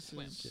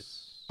swim.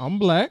 I'm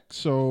black,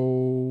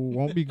 so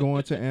won't be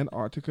going to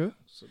Antarctica.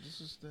 So this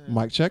is that.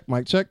 Mic check,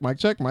 mic check, mic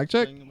check, mic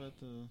check. Thing about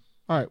the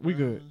All right, we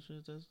good.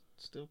 That's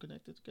still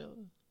connected together.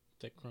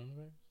 That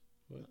coronavirus?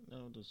 What?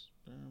 No, the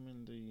sperm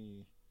and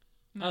the.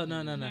 Oh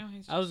no!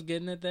 I was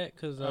getting at that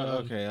because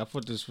okay, I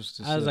thought this was.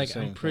 I was like,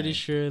 I'm pretty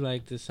sure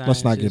like the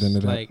Let's not get scientists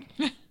into that. like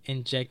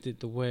injected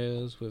the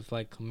whales with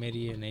like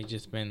chlamydia and they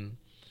just been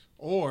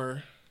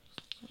Or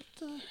What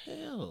the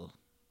hell?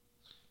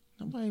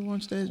 Nobody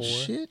wants that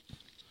shit.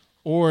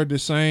 Or the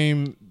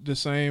same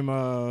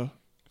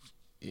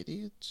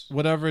Idiots.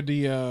 whatever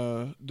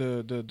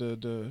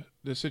the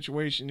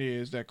situation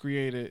is that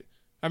created.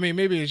 I mean,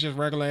 maybe it's just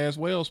regular ass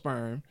whale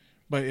sperm,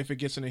 but if it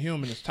gets in a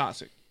human, it's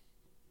toxic.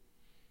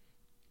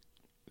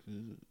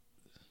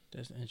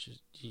 that's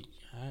interesting.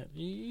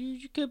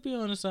 You could be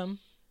onto something.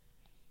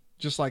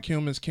 Just like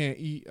humans can't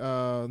eat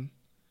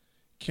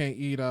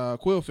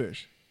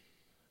quillfish,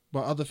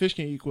 but other fish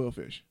can eat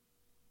quillfish.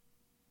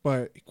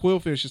 But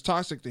quillfish is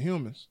toxic to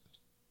humans.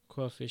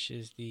 Quillfish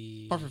is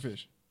the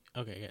Pufferfish.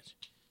 Okay, gotcha.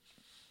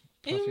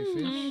 Puffy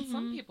fish. I mean,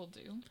 some people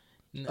do.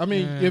 I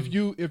mean, if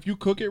you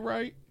cook it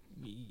right,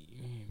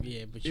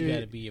 yeah, but you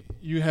gotta be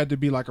you had to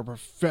be like a I'm not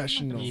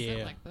professional, gonna sit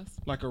Yeah. like this.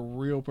 like a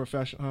real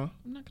professional, huh?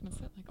 I'm not gonna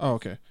sit like this. Oh,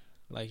 okay.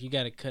 like you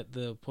gotta cut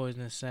the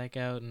poisonous sack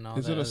out and all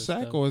Is that it a other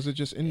sack stuff. or is it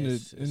just in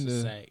It's the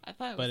a sack, I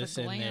thought it but was it's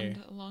a in gland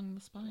there. along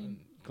the spine.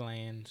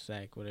 gland,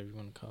 sack, whatever you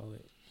want to call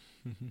it.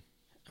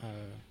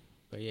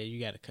 But yeah, you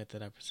gotta cut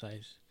that out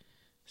precise.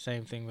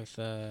 Same thing with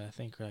I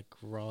think like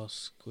raw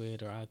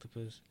squid or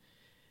octopus.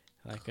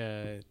 Like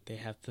they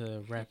have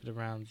to wrap it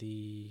around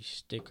the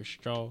stick or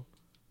straw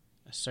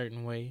a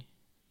certain way,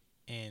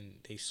 and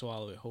they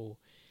swallow it whole.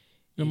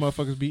 Them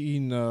motherfuckers be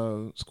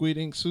eating squid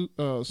ink soup.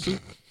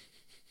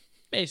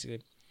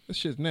 Basically. That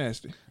shit's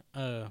nasty.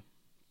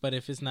 But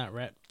if it's not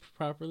wrapped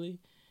properly,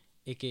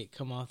 it could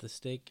come off the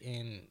stick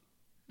and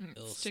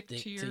it'll stick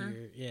to your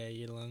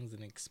lungs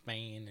and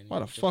expand. And Why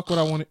the fuck would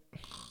I want it?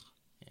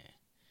 Yeah.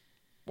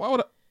 Why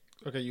would I?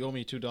 Okay, you owe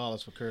me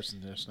 $2 for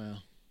cursing this now.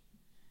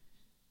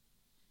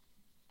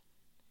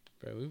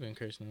 Bro, we've been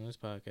cursing on this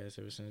podcast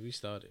ever since we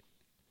started.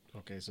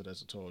 Okay, so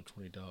that's a total of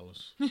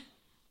 $20. I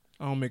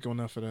don't make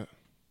enough of that.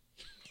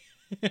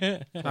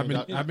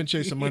 I've been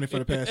chasing money for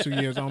the past 2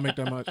 years. I don't make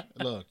that much.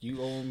 Look,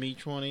 you owe me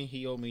 20.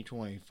 He owed me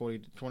 20.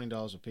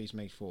 $20 a piece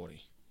makes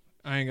 40.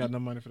 I ain't got no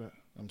money for that.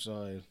 I'm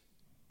sorry.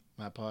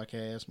 My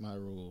podcast, my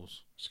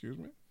rules. Excuse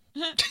me.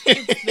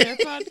 It's their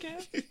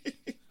podcast.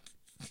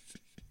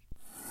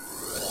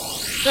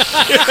 You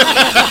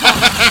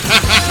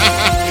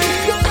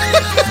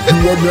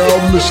are now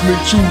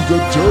listening to the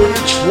Dirty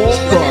Trump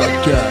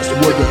Podcast,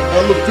 where the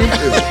elephant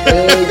is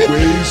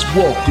always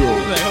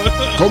welcome.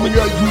 Coming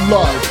at you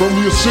live from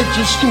the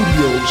Ascension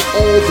Studios,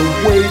 all the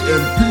way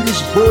in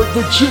Petersburg,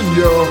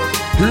 Virginia.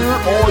 Here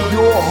are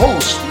your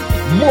hosts,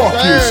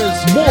 Marcus,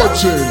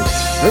 Martin,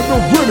 and the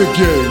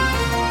Renegade,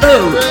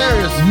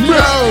 Eric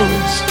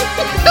Jones.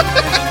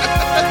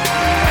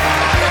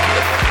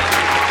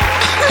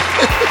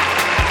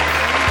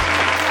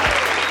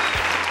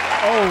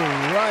 All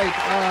right.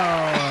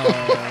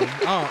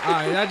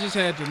 I just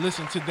had to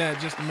listen to that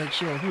just to make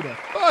sure who the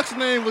fuck's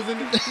name was in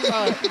it.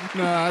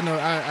 No, I know.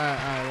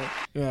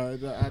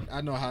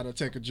 I know how to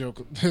take a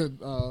joke.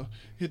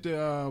 Hit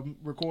the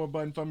record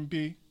button for me,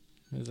 P.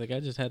 It's like I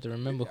just had to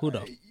remember who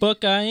the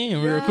fuck I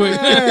am real quick.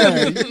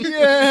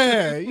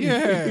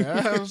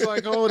 Yeah. I was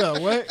like, hold up,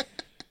 what?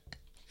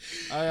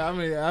 I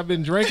mean, I've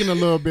been drinking a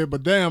little bit,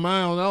 but damn,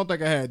 I don't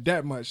think I had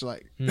that much.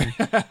 Like,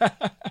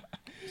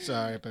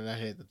 sorry, but I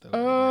had to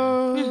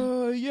throw it.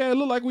 Yeah, it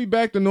looked like we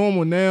back to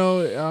normal now.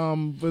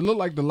 But it looked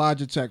like the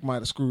Logitech might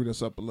have screwed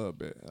us up a little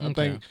bit. I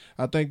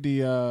think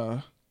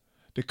the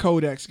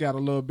codecs got a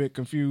little bit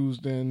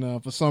confused,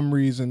 and for some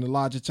reason the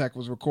Logitech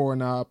was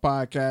recording our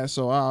podcast.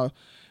 So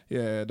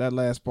that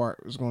last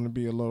part was going to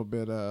be a little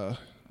bit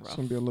it's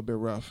going to be a little bit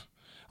rough.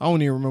 I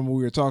don't even remember what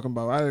we were talking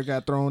about. I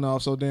got thrown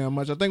off so damn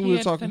much. I think we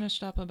were talking.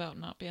 Finished up about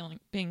not being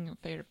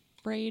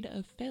afraid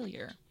of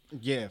failure.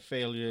 Yeah,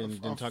 failure and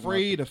then talking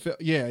afraid about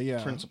of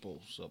yeah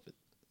principles of it.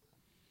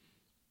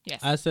 Yes.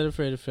 I said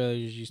afraid of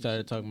failures. You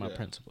started talking about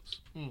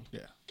principles.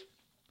 Yeah.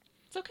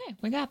 It's okay.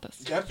 We got this.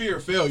 That fear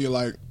of failure,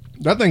 like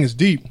that thing is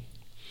deep.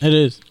 It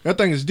is. That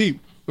thing is deep.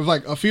 It's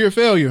like a fear of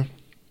failure.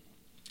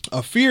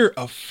 A fear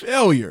of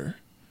failure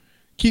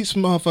keeps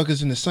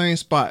motherfuckers in the same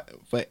spot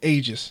for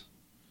ages.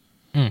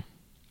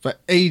 For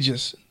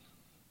ages.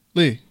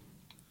 Lee,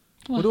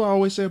 what do I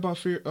always say about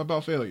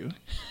failure?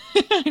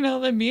 I know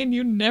that me and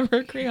you never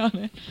agree on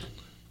it.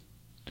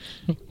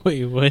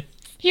 Wait, what?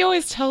 He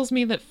always tells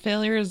me that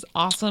failure is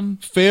awesome.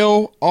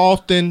 Fail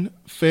often,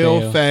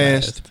 fail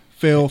fast,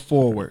 fail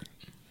forward.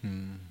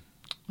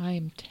 I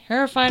am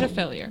terrified of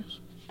failure.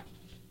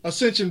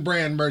 Ascension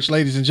brand merch,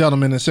 ladies and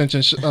gentlemen.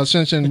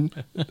 Ascension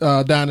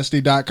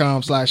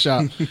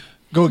Dynasty.com/shop.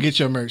 Go get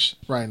your merch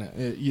right now.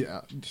 Yeah,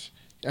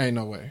 ain't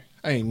no way.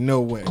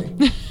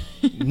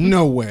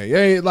 No way.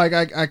 Hey, like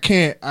I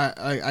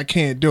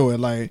can't do it.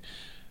 Like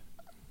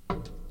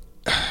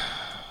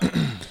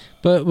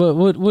But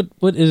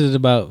what is it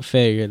about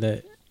failure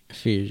that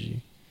fears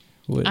you?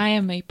 What? I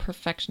am a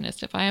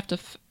perfectionist. If I have to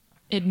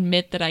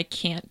admit that I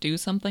can't do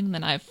something,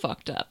 then I've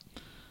fucked up.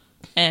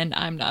 And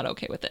I'm not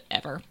okay with it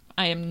ever.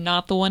 I am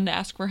not the one to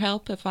ask for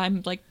help. If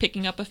I'm like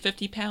picking up a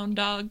 50-pound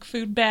dog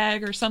food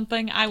bag or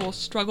something, I will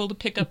struggle to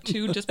pick up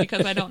 2 just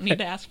because I don't need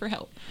to ask for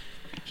help.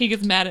 He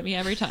gets mad at me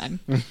every time.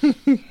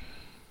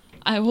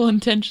 I will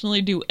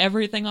intentionally do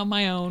everything on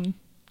my own.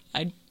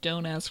 I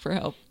don't ask for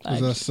help.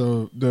 That's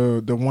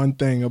the one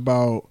thing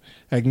about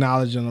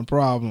acknowledging a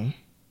problem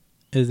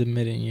is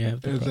admitting you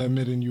have the problem.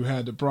 Admitting you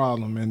had the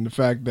problem, and the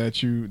fact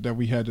that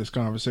we had this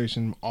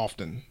conversation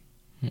often.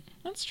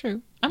 That's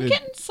true. I'm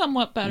getting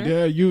somewhat better.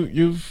 Yeah,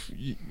 you've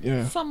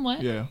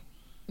somewhat. Yeah.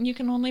 You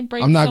can only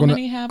break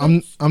many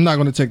habits. I'm not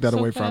going to take that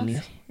away fast. from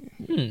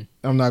you.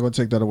 I'm not going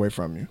to take that away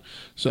from you.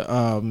 So,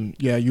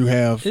 you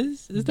have.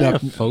 Is that a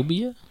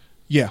phobia?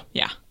 Yeah.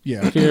 Yeah.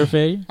 Yeah. Fear of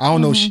failure? I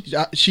don't know.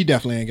 She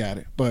definitely ain't got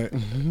it, but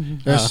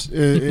that's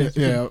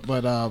yeah.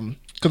 But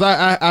because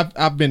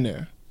I've been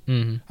there.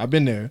 Mm-hmm. I've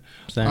been there.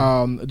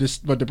 Same.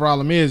 But the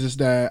problem is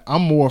that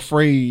I'm more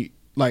afraid.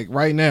 Like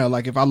right now,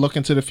 like if I look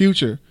into the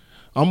future,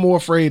 I'm more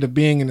afraid of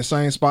being in the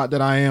same spot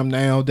that I am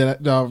now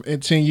that in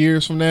 10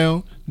 years from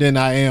now than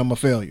I am a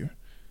failure.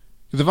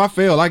 Because if I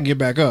fail, I can get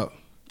back up.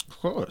 Of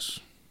course.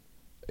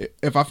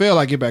 If I fail,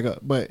 I get back up.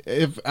 But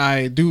if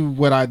I do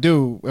what I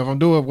do, if I'm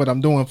doing what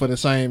I'm doing for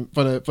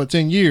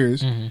 10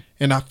 years,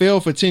 and I fail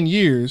for 10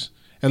 years,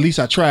 at least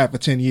I tried for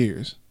 10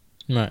 years.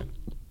 Right.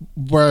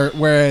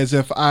 Whereas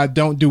if I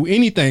don't do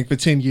anything for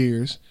 10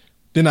 years,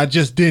 then I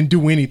just didn't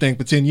do anything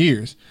for 10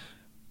 years.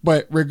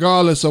 But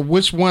regardless of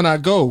which one I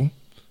go,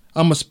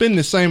 I'm going to spend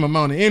the same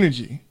amount of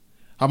energy.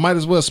 I might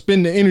as well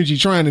spend the energy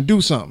trying to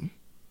do something.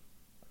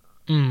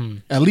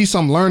 At least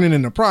I'm learning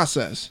in the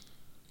process.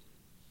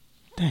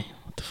 Damn,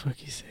 what the fuck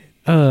he said?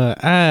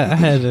 I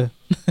had a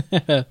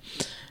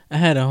I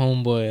had a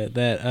homeboy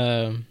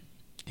that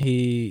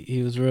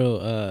he was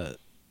real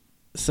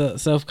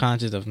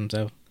self-conscious of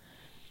himself.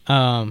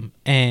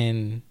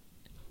 And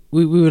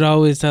we would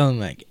always tell him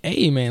like,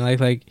 "Hey man,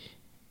 like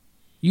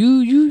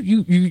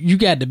you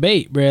got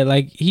debate, bruh."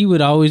 Like he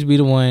would always be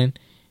the one,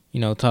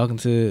 talking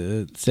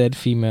to said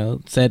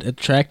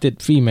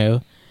attracted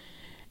female.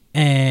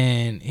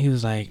 And he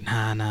was like,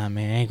 nah, man,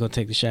 I ain't gonna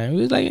take the shot.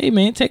 We was like, hey,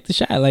 man, take the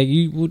shot. Like,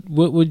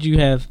 what would you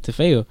have to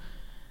fail?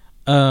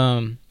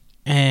 And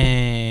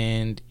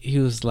he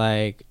was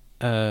like,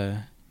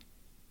 I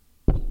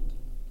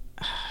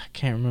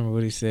can't remember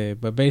what he said,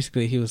 but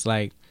basically he was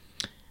like,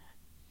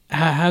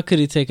 how could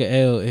he take a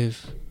L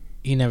if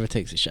he never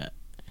takes a shot?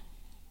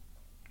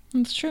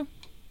 That's true.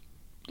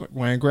 Like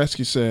Wayne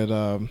Gretzky said,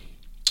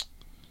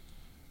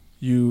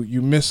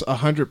 you miss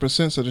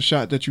 100% of the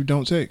shot that you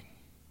don't take.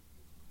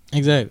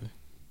 Exactly.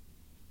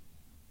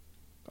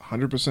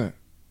 100%.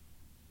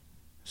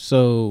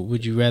 So,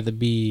 would you rather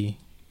be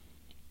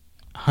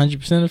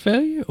 100% of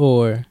failure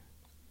or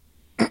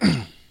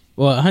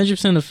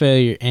 100% of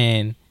failure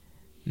and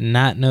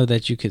not know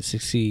that you could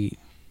succeed,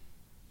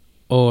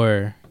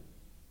 or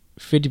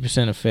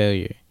 50% of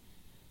failure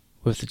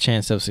with the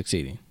chance of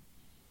succeeding?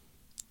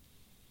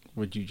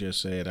 What you just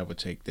said, I would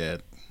take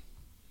that.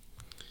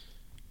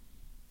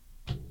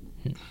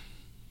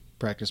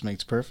 Practice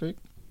makes perfect.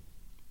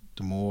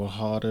 The more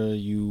harder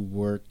you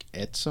work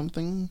at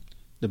something,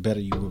 the better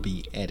you will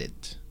be at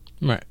it.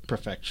 Right.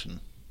 Perfection.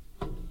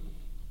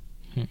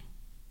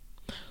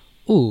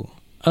 Ooh.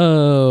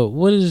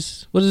 What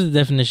is the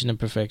definition of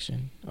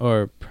perfection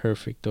or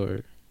perfect,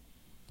 or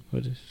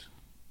what is?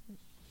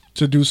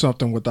 To do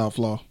something without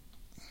flaw.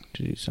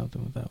 To do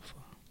something without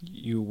flaw.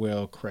 You're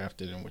well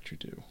crafted in what you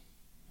do.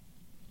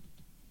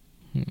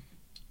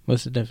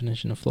 What's the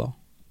definition of flaw?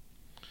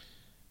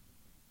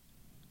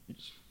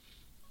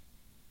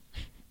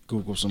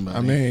 Google somebody.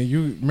 I mean,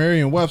 you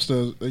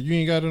Merriam-Webster, you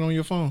ain't got it on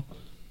your phone.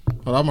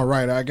 Hold on, I'm a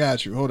writer. I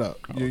got you. Hold up.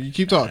 You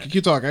keep talking.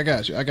 Keep talking. I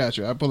got you.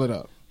 I pull it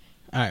up.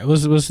 All right.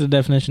 What's the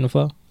definition of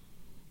flaw?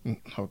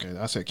 Okay,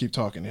 I said keep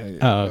talking. Hey,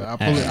 Oh, I'll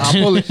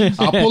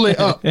pull it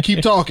up.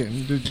 Keep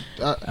talking.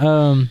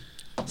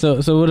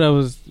 So what I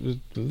was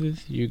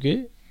you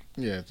good?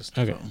 Yeah. Just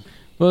okay.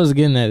 What I was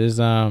getting at is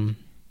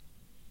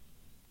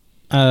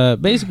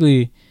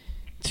basically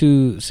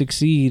to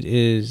succeed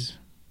is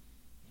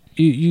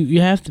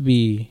you have to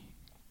be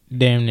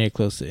damn near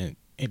close to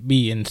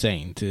be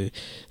insane to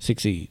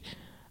succeed.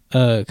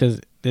 Because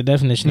the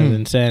definition of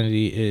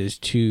insanity is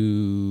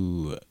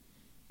to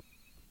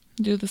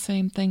do the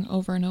same thing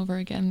over and over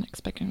again,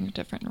 expecting a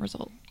different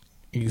result.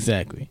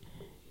 Exactly.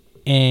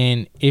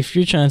 And if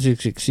you're trying to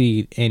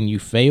succeed and you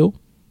fail,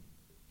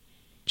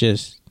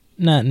 just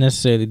not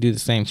necessarily do the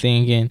same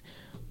thing again,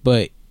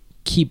 but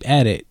keep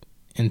at it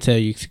until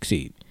you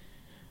succeed.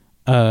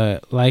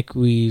 Like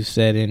we've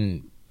said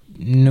in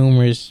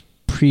numerous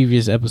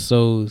previous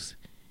episodes,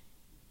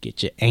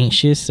 get your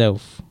anxious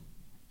self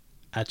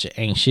out your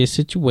anxious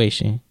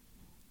situation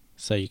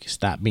so you can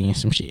stop being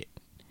some shit.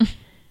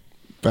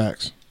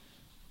 Facts.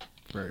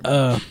 Very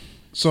much.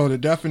 So the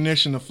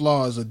definition of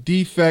flaw is a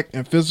defect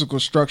in physical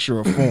structure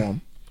or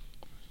form.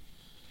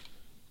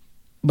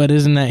 But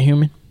isn't that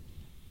human?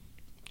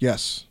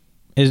 Yes.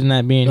 Isn't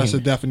that being That's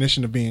human? the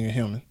definition of being a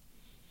human.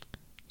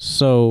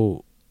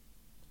 So,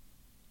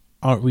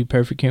 aren't we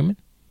perfect human?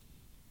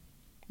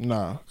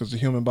 Nah, because the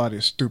human body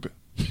is stupid.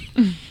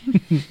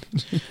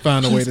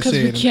 Find a way to Because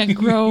say we it. can't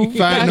grow.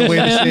 Find a way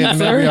to say it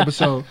in every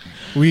episode.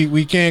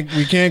 We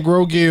can't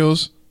grow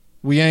gills.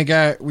 We ain't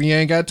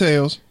got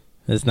tails.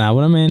 That's not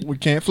what I meant. We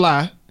can't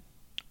fly.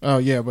 Oh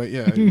yeah, but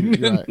yeah,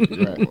 you're right.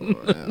 You're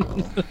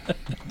right.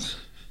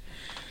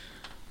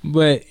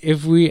 But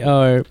if we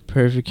are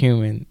perfect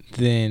human,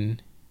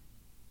 then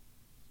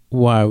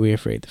why are we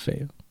afraid to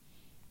fail?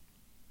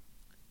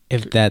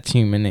 If that's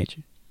human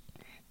nature.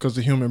 Because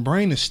the human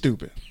brain is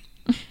stupid.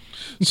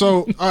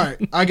 So, all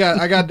right, I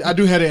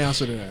do have an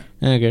answer to that.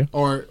 Okay.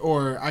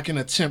 Or I can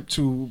attempt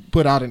to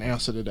put out an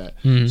answer to that.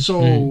 Mhm,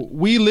 So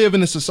we live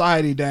in a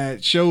society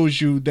that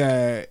shows you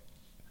that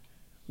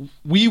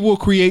we will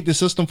create the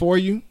system for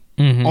you.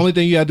 Mhm. Only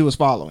thing you gotta do is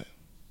follow it.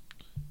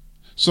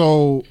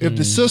 So if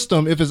the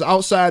system, if it's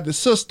outside the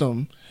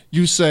system,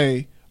 you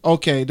say,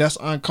 okay, that's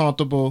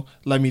uncomfortable.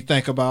 Let me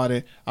think about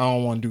it. I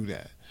don't want to do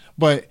that.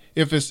 But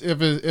if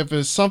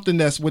it's something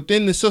that's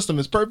within the system,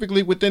 it's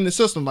perfectly within the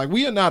system. Like,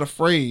 we are not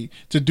afraid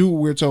to do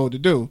what we're told to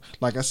do.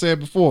 Like I said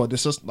before, the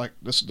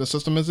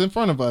system is in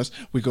front of us.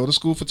 We go to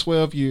school for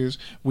 12 years.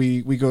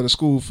 We go to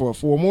school for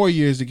 4 more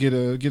years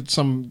to get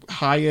some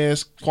high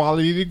ass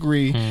quality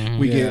degree.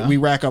 We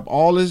rack up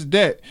all this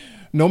debt.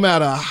 No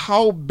matter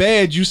how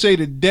bad you say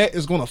the debt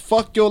is going to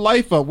fuck your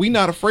life up, we're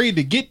not afraid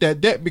to get that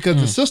debt because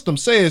the system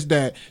says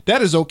that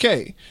is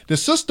okay. The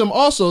system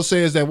also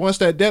says that once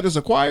that debt is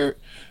acquired,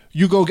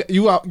 you go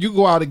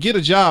out and get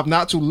a job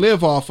not to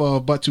live off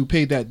of, but to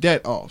pay that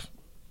debt off.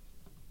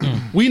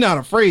 We're not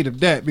afraid of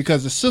that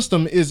because the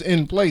system is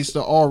in place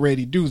to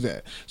already do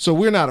that. So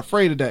we're not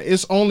afraid of that.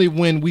 It's only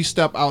when we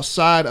step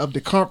outside of the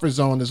comfort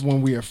zone is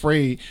when we're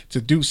afraid to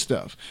do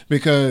stuff,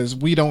 because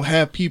we don't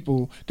have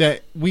people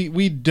that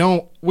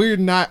we're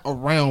not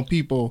around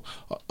people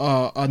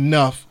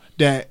enough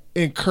that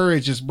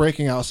encourages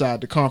breaking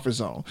outside the comfort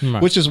zone,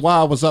 which is why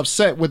I was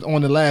upset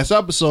on the last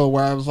episode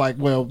where I was like,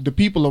 well, the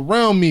people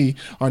around me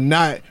are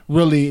not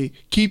really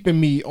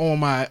keeping me on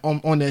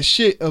that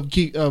shit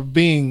of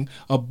being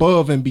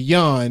above and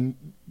beyond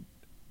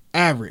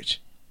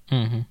average.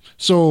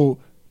 So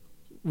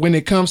when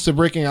it comes to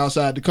breaking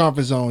outside the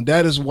comfort zone,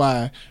 that is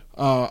why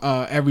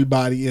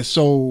everybody is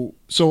so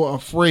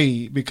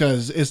afraid,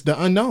 because it's the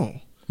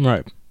unknown.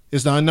 Right.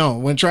 It's the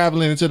unknown. When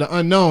traveling into the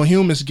unknown,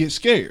 humans get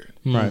scared.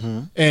 Right.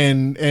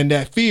 And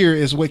that fear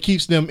is what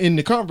keeps them in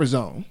the comfort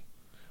zone.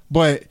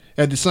 But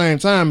at the same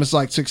time, it's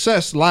like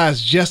success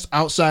lies just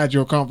outside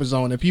your comfort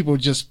zone, and people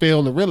just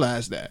fail to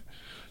realize that.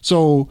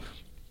 So,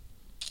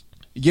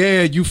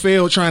 yeah, you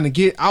fail trying to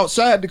get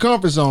outside the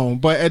comfort zone,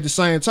 but at the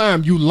same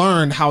time, you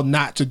learn how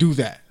not to do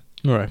that.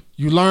 Right.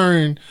 You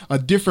learn a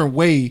different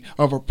way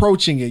of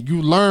approaching it.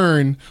 You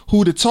learn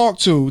who to talk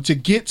to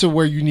get to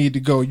where you need to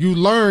go. You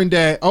learn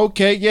that,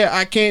 okay, yeah,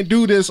 I can't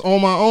do this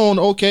on my own.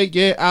 Okay,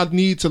 yeah, I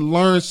need to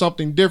learn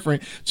something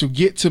different to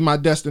get to my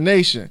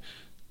destination.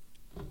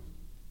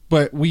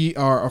 But we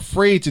are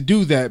afraid to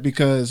do that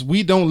because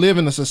we don't live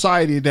in a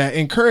society that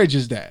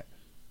encourages that.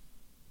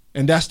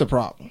 And that's the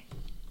problem.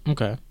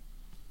 Okay.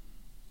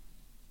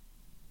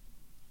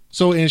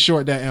 So in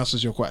short, that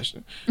answers your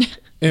question.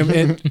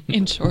 And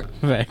In short.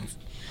 Facts.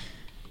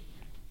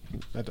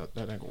 that ain't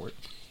gonna work.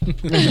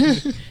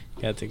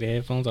 Gotta take the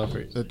headphones off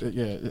it.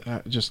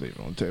 Just leave it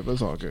on the table.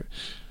 It's all good.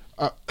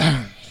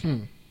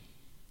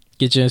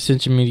 Get your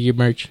Ascension Media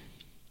merch.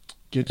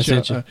 Get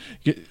Ascension.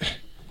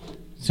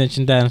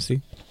 Ascension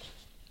Dynasty.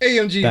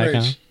 AMG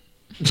merch.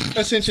 /shop.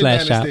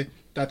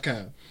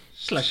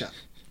 AscensionDynasty.com/shop.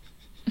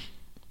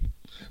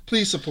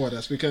 Please support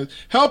us, because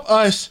help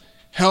us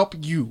help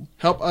you.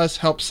 Help us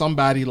help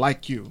somebody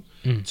like you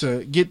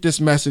to get this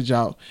message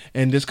out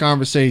and this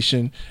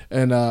conversation.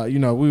 And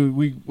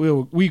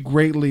we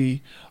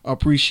greatly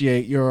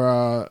appreciate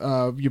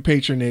your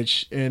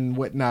patronage and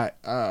whatnot.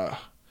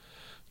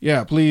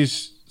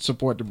 Please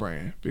support the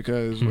brand,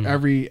 because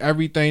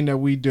everything that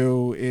we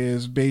do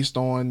is based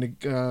on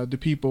the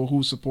people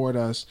who support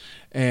us,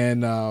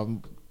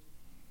 and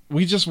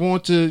we just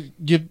want to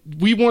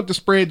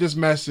spread this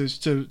message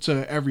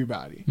to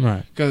everybody,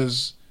 right?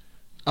 Because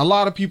a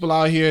lot of people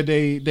out here,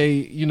 they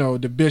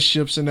the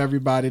bishops and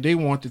everybody, they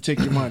want to take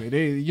your money.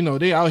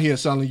 They out here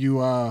selling you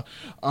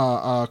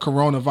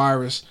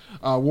coronavirus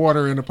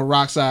water in a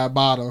peroxide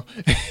bottle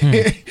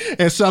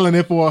and selling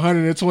it for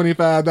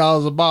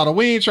 $125 a bottle.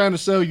 We ain't trying to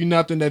sell you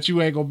nothing that you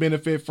ain't gonna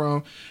benefit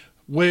from.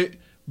 With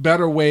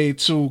better way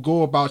to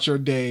go about your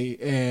day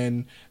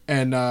and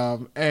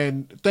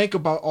think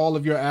about all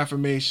of your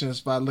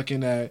affirmations by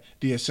looking at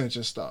the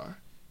Ascension Star,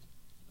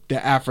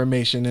 the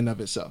affirmation in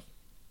of itself.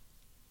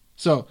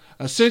 So,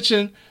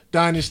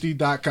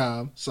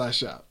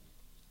 AscensionDynasty.com/shop.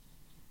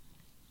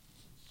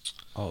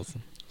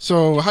 Awesome.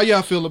 So, how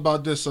y'all feel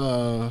about this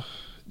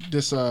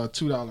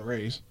 $2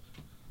 raise?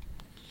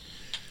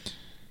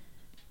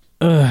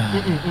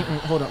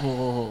 Hold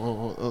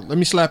on. Let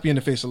me slap you in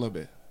the face a little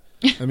bit.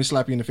 Let me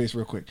slap you in the face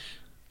real quick.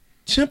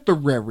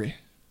 temporary.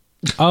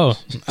 Oh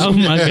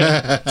my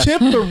god!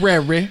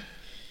 Temporary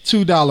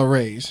 $2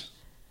 raise.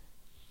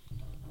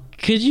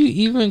 Could you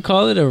even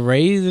call it a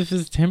raise if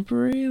it's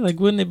temporary? Like,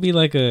 wouldn't it be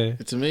like a?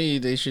 To me,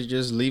 they should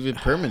just leave it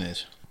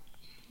permanent.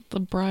 The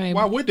bribe.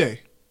 Why would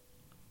they?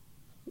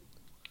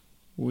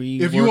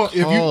 If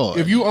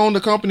you own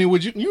the company,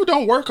 would you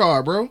don't work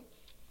hard, bro.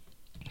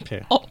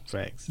 Okay. Oh.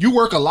 Facts. You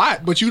work a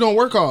lot, but you don't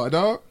work hard,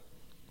 dog.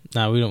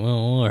 Nah, we don't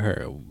work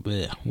hard.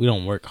 We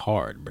don't work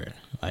hard, bro.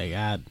 Like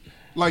I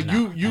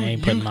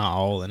ain't putting my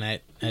all in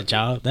that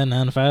job, that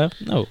 9 to 5.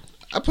 No,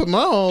 I put my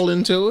all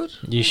into it.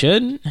 you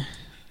shouldn't.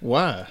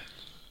 Why?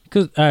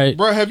 Cause all right,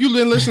 Bro, have you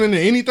been listening to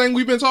anything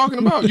we've been talking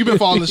about? You've been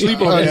falling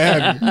asleep over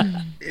there,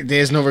 haven't you?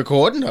 There's no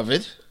recording of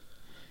it.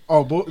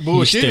 Oh,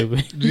 bullshit.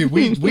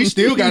 We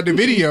still got the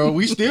video.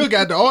 We still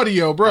got the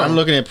audio, bro. I'm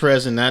looking at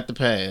present, not the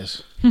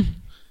past.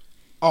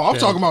 Oh, I'm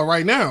talking about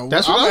right now.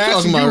 That's what I'm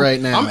talking about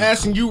right now. I'm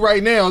asking you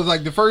right now. It's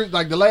like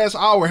the last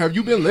hour. Have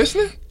you been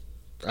listening?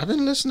 I've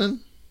been listening.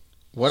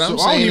 What So I'm I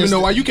saying don't even is know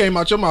why you came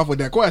out your mouth with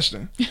that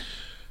question.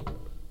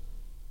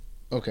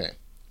 Okay.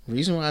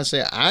 Reason why I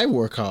say I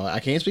work hard, I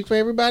can't speak for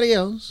everybody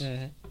else.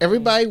 Mm-hmm.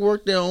 Everybody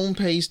work their own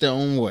pace, their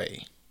own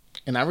way.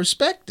 And I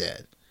respect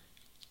that.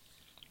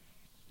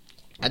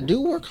 I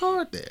do work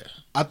hard there.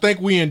 I think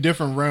we in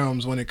different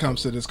realms when it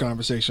comes to this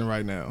conversation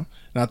right now.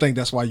 And I think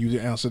that's why you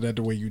answered that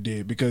the way you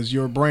did, because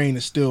your brain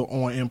is still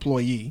on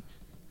employee.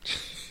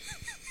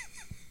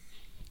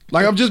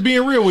 Like, I'm just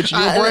being real with you.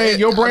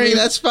 Your brain, I mean,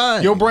 that's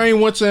fine. Your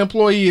brain went to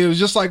employee. It was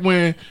just like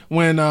when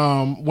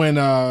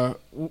the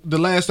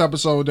last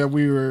episode that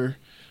we were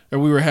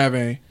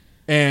having,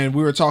 and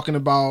we were talking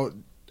about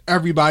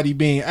everybody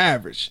being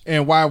average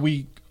and why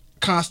we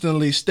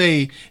constantly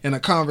stay in a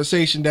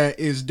conversation that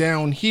is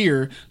down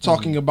here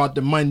talking about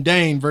the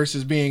mundane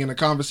versus being in a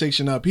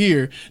conversation up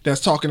here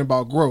that's talking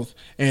about growth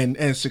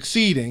and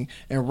succeeding.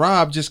 And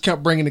Rob just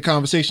kept bringing the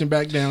conversation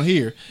back down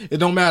here. It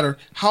don't matter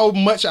how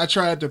much I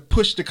tried to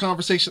push the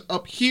conversation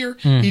up here,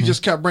 he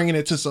just kept bringing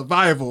it to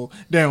survival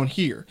down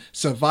here,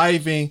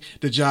 surviving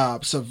the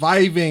job,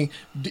 surviving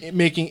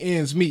making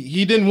ends meet.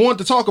 He didn't want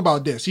to talk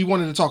about this. He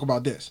wanted to talk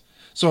about this.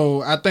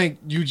 So I think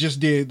you just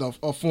did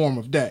a form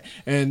of that,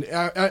 and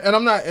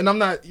I'm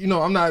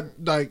not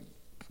like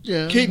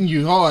kidding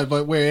you hard,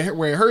 but where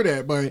it hurt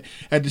at. But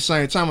at the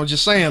same time, I'm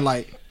just saying,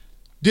 like,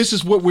 this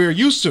is what we're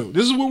used to.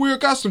 This is what we're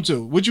accustomed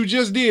to. What you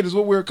just did is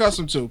what we're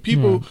accustomed to.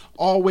 People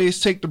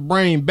always take the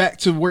brain back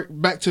to work,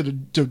 back to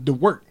the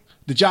work,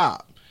 the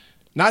job,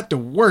 not the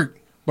work.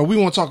 But we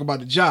want to talk about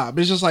the job.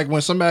 It's just like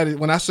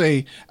when I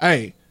say,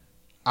 "Hey,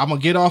 I'm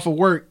gonna get off of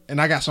work and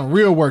I got some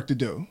real work to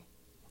do."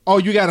 Oh,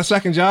 you got a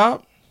second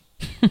job?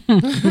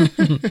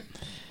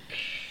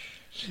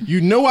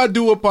 You know I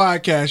do a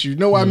podcast. You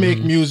know I make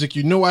music.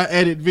 You know I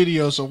edit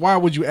videos. So why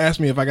would you ask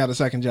me if I got a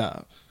second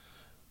job?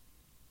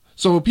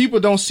 So people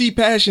don't see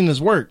passion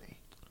as work,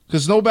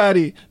 because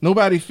nobody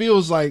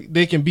feels like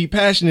they can be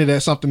passionate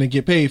at something and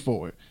get paid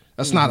for it.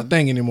 That's not a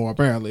thing anymore.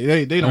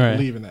 Apparently, they don't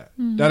believe in that.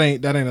 That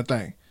ain't a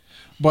thing.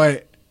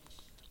 But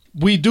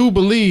we do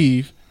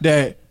believe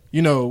that,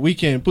 you know, we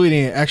can put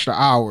in extra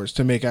hours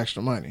to make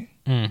extra money.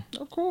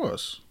 Of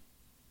course.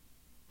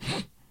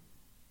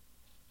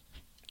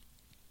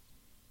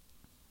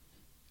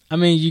 I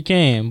mean, you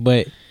can,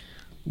 but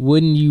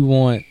wouldn't you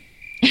want?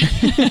 I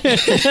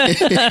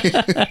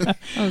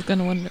was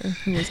gonna wonder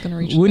who was gonna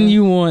reach. Wouldn't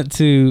you want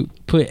to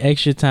put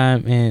extra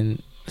time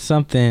in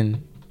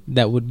something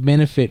that would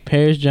benefit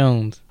Paris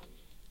Jones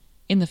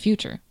in the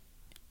future?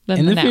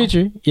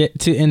 Future, yeah,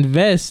 to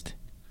invest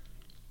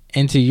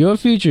into your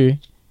future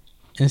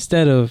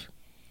instead of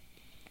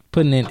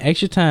putting in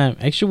extra time,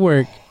 extra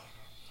work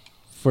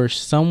for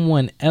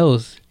someone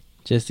else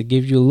just to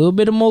give you a little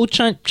bit of more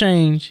chunk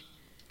change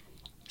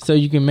so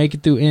you can make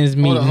it through ends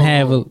meet and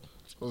have a...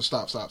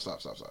 Stop.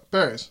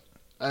 Paris,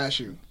 I ask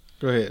you.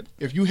 Go ahead.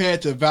 If you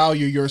had to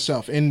value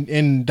yourself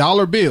in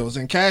dollar bills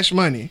and cash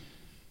money,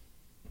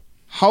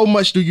 how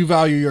much do you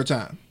value your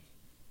time?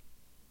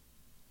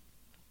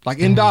 Like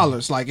in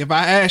dollars. Like if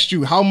I asked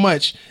you how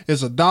much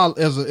is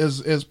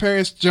is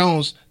Paris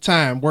Jones'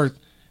 time worth?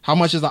 How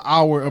much is an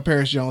hour of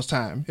Paris Jones'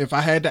 time? If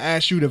I had to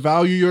ask you to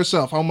value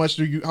yourself, how much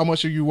are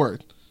you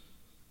worth?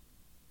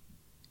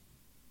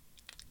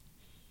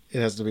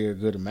 It has to be a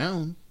good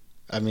amount.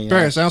 I mean,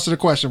 Paris, answer the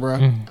question,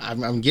 bro.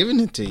 I'm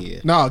giving it to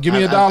you. No, give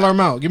me a dollar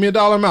amount. Give me a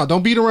dollar amount.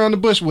 Don't beat around the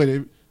bush with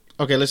it.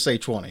 Okay, let's say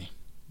 20.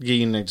 Give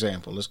you an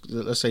example.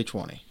 Let's say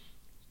 20.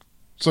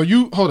 So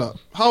you hold up.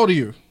 How old are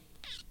you?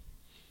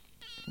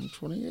 I'm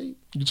 28.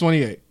 You're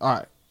 28. All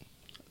right.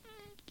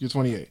 You're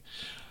 28.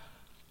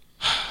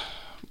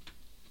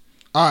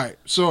 All right.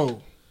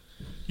 So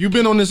you've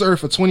been on this earth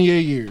for 28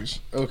 years.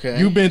 Okay.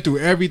 You've been through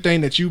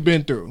everything that you've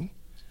been through.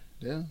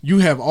 Yeah. You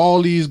have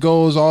all these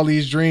goals, all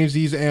these dreams,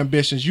 these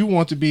ambitions. You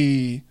want to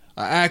be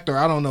an actor.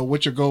 I don't know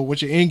what your goal,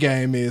 what your end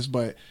game is,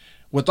 but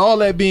with all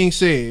that being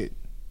said,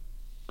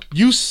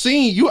 you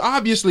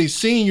obviously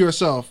seen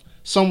yourself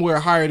somewhere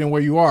higher than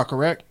where you are,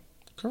 correct?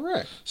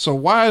 Correct. So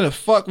why the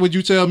fuck would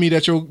you tell me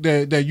that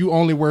you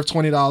only worth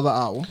 $20 an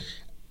hour?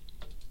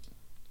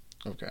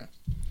 Okay.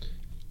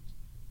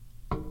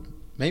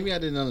 Maybe I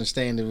didn't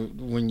understand it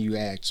when you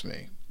asked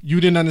me.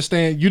 You didn't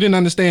understand. You didn't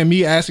understand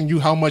me asking you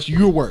how much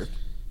you're worth.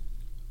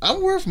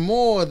 I'm worth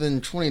more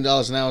than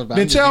 $20 an hour. But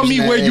Then tell me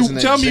where you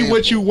tell me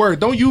what you worth.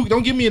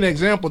 Don't give me an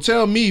example.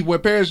 Tell me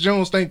what Paris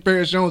Jones think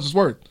Paris Jones is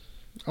worth.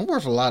 I'm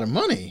worth a lot of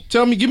money.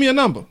 Tell me. Give me a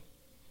number.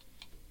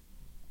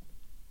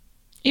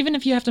 Even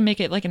if you have to make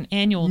it like an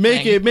annual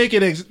Make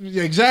thing.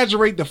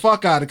 exaggerate the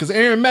fuck out of it, because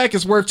Aaron Mack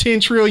is worth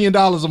 $10 trillion an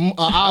hour.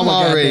 I'm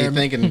already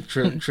thinking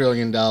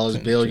trillion dollars,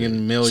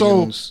 billion,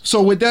 millions.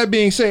 So with that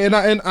being said,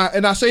 and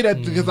I say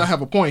that because I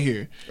have a point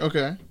here.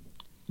 Okay.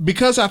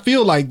 Because I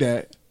feel like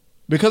that.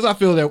 Because I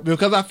feel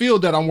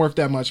that I'm worth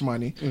that much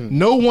money.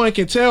 No one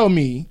can tell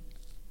me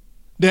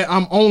that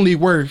I'm only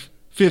worth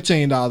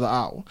 $15 an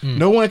hour.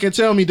 No one can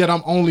tell me that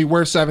I'm only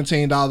worth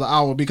 $17 an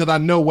hour, because I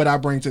know what I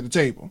bring to the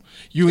table.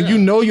 You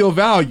know your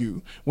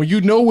value. When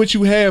you know what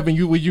you have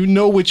and when you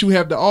know what you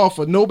have to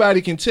offer,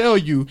 nobody can tell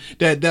you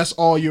that that's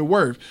all you're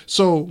worth.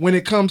 So when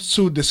it comes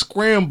to the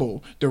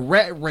scramble, the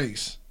rat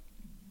race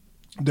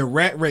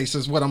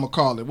is what I'm gonna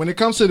call it. When it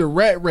comes to the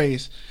rat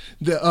race,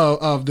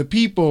 of the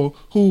people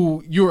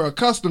who you're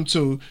accustomed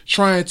to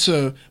trying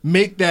to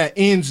make that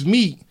ends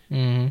meet,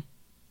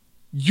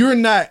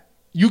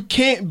 you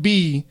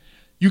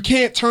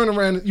can't turn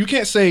around. You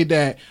can't say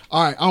that,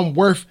 all right, I'm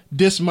worth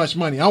this much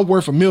money. I'm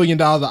worth $1 million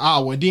an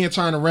hour, and then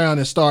turn around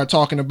and start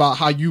talking about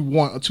how you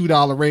want a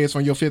 $2 raise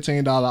from your $15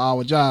 an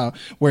hour job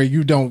where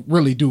you don't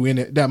really do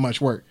that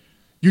much work.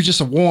 You're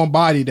just a warm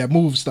body that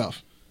moves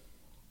stuff.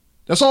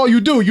 That's all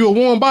you do. You're a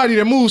warm body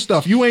that moves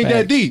stuff. You ain't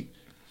that deep.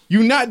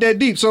 You're not that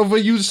deep. So for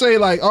you to say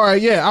like, all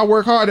right, yeah, I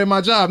work hard at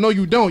my job. No,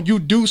 you don't. You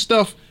do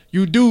stuff.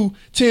 You do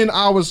 10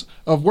 hours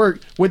of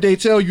work, what they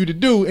tell you to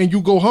do, and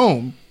you go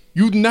home.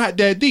 You're not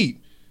that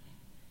deep.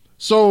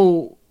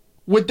 So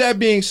with that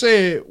being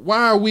said,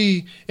 why are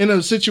we in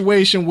a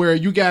situation where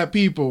you got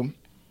people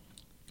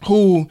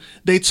who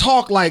they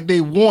talk like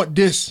they want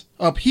this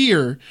up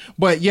here,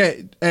 but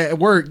yet at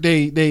work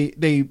they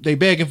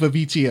begging for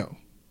VTO?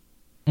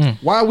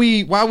 Why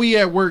we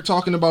at work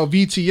talking about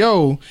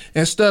VTO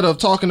instead of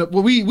talking?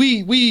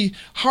 We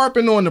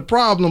harping on the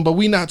problem, but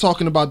we not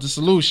talking about the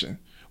solution.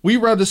 We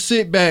rather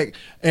sit back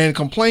and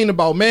complain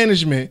about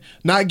management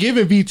not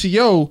giving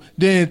VTO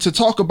than to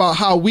talk about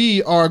how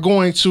we are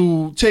going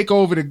to take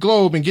over the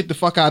globe and get the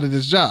fuck out of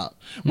this job.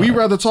 We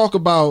rather talk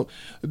about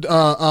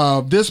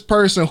this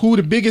person who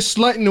the biggest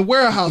slut in the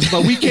warehouse,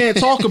 but we can't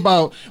talk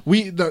about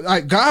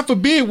God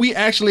forbid we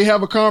actually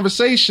have a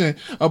conversation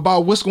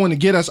about what's going to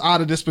get us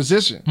out of this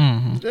position.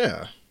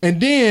 Yeah.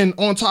 And then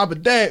on top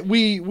of that,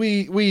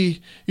 we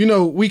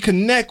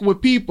connect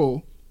with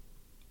people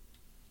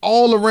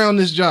all around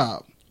this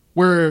job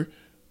where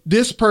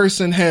this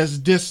person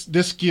has this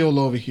skill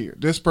over here.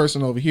 This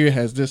person over here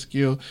has this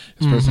skill.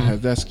 This person has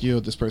that skill.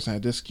 This person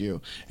has this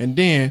skill. And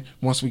then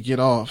once we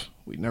get off,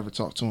 we never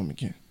talk to them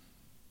again.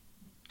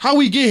 How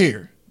we get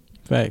here?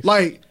 Facts.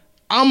 Like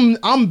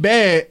I'm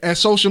bad at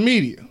social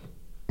media.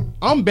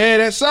 I'm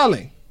bad at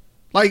selling.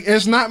 Like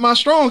it's not my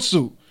strong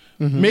suit.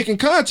 Making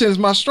content is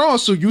my strong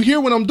suit. You hear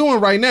what I'm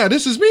doing right now.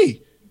 This is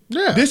me.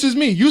 Yeah. This is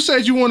me. You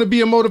said you want to be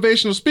a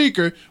motivational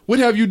speaker. What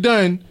have you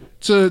done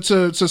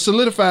to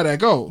solidify that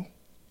goal?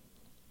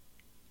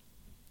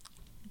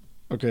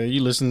 Okay,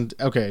 you listened.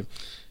 Okay,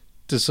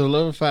 to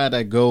solidify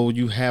that goal,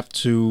 you have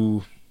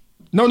to.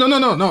 No.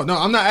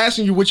 I'm not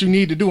asking you what you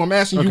need to do. I'm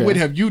asking you what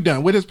have you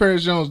done? What has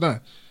Paris Jones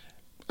done?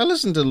 I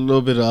listen to a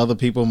little bit of other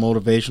people,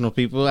 motivational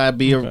people. I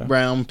be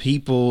around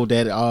people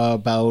that are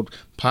about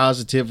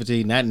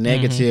positivity, not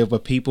negative,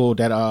 but people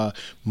that are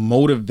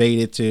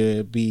motivated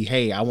to be,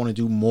 hey, I want to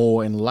do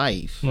more in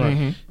life.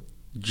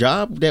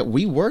 Job that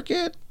we work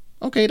at,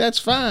 okay, that's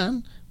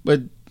fine.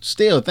 But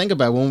still, think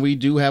about it. When we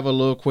do have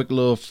a quick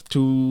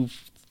 2-3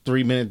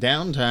 minute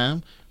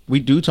downtime, we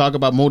do talk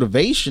about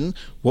motivation,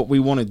 what we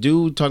want to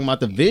do, talking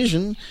about the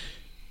vision.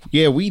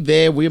 Yeah,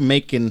 we're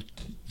making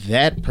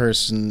that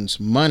person's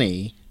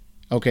money.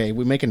 Okay,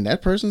 we're making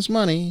that person's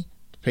money,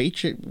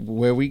 paycheck,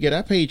 where we get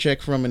our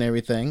paycheck from and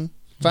everything.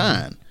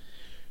 Fine.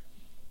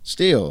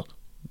 Still,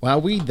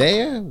 while we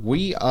there,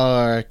 we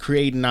are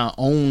creating our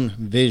own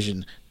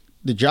vision.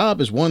 The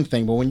job is one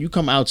thing, but when you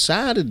come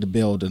outside of the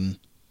building,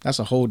 that's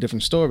a whole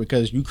different story,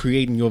 because you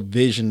creating your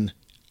vision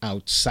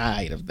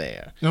outside of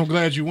there. I'm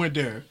glad you went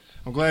there.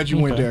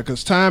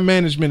 Because time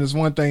management is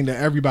one thing that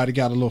everybody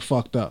got a little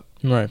fucked up.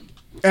 Right.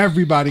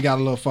 Everybody got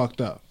a little fucked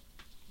up.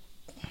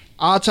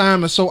 Our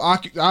time is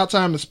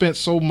spent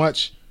so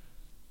much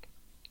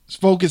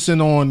focusing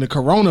on the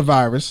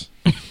coronavirus.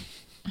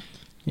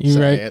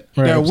 You right.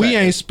 That we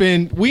ain't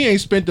spent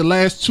the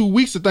last 2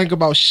 weeks to think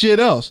about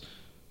shit else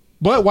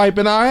but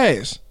wiping our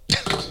ass.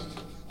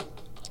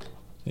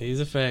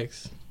 These are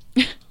facts.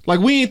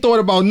 Like we ain't thought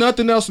about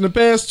nothing else in the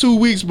past 2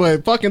 weeks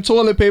but fucking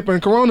toilet paper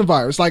and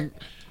coronavirus. Like,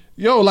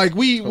 yo, like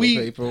we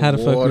paper, how the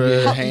fuck water, we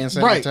get here? hand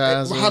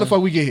sanitizer. Right. How the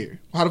fuck we get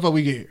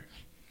here?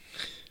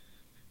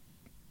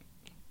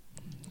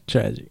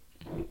 Tragic.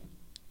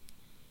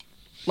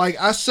 Like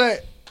I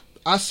sat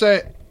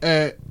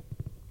at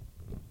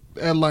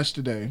lunch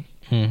today,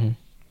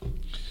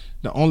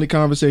 the only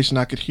conversation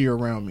I could hear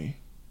around me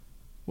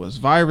was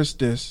virus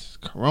this,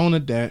 corona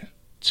that,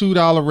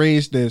 $2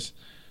 raise this.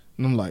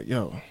 And I'm like,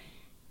 yo,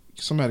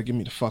 somebody get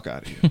me the fuck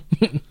out of here.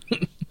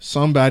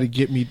 Somebody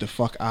get me the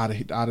fuck out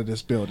of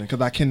this building,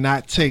 because I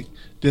cannot take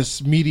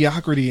this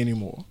mediocrity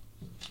anymore.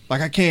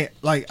 Like, I can't,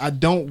 like, I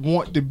don't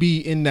want to be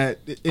in the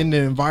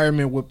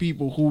environment with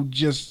people who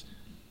just,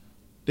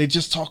 they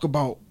just talk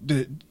about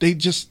their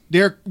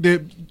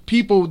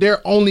people,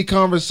 their only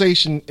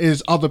conversation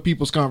is other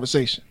people's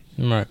conversation.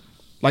 Right.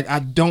 Like, I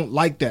don't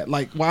like that.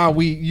 Like, why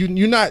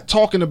you're not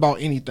talking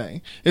about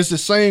anything. It's the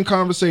same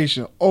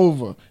conversation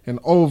over and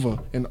over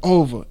and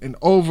over and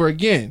over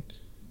again.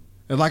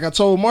 And like I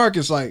told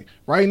Marcus, like,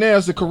 right now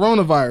it's the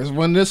coronavirus.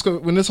 When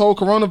this whole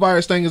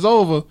coronavirus thing is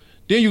over,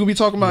 then you can be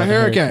talking about a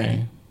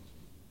hurricane.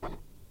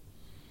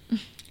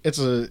 It's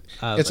a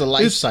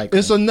life cycle.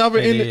 It's another,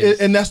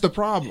 and that's the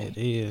problem. It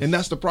is, and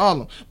that's the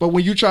problem. But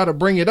when you try to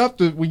bring it up,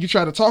 when you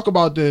try to talk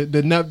about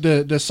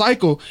the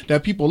cycle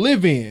that people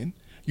live in,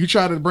 you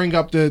try to bring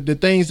up the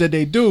things that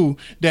they do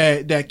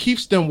that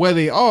keeps them where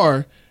they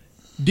are,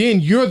 then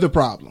you're the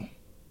problem.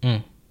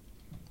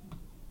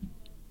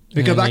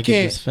 Because I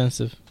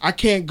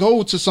can't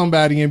go to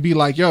somebody and be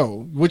like,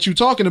 yo, what you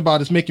talking about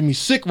is making me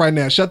sick right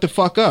now. Shut the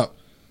fuck up.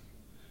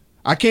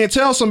 I can't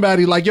tell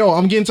somebody like, yo,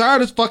 I'm getting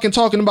tired of fucking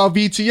talking about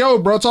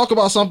VTO, bro. Talk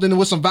about something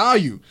with some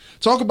value.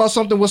 Talk about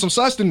something with some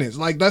sustenance.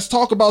 Like, let's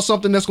talk about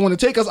something that's going to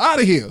take us out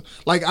of here.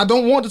 Like, I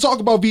don't want to talk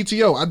about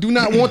VTO. I do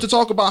not want to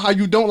talk about how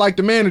you don't like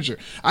the manager.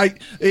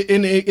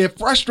 It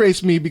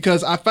frustrates me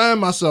because I find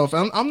myself,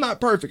 I'm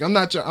not perfect. I'm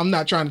not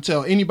trying to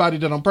tell anybody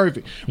that I'm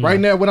perfect. Mm. Right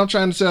now, what I'm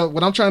trying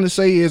to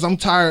say is I'm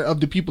tired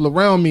of the people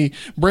around me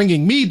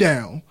bringing me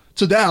down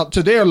to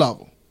their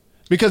level,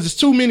 because it's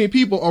too many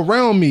people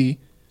around me.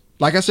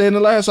 Like I said in the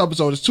last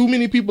episode, there's too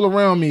many people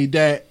around me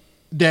that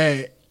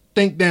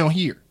think down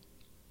here.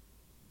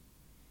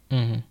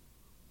 Mm-hmm.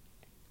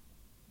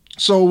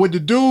 So when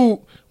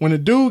the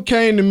dude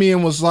came to me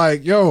and was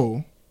like,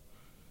 yo,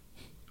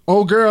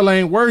 old girl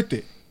ain't worth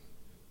it,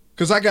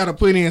 because I got to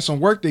put in some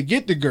work to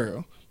get the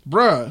girl.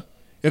 Bruh,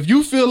 if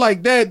you feel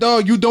like that,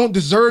 dog, you don't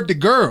deserve the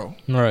girl.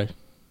 Right.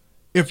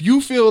 If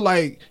you feel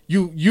like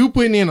you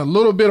putting in a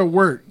little bit of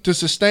work to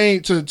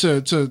sustain,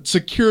 to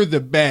secure the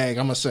bag,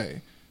 I'm going to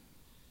say.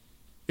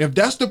 If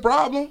that's the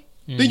problem,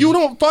 then you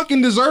don't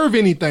fucking deserve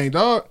anything,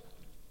 dog.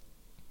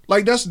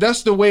 Like, that's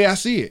the way I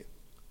see it.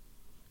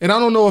 And I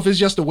don't know if it's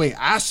just the way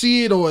I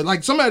see it, or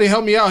like, somebody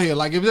help me out here.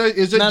 Like,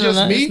 is it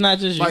just me? It's not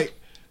just you. Like,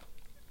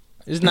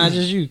 it's not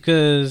just you,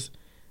 because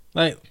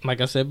like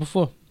I said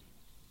before,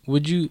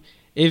 would you,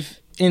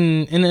 if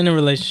in a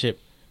relationship,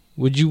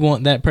 would you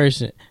want that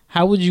person?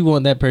 How would you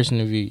want that person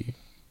to view you?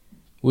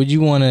 Would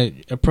you want to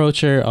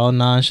approach her all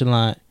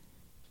nonchalant,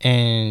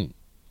 and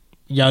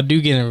y'all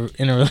do get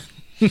in a relationship?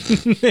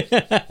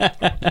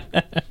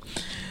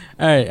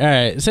 all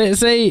right.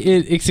 Say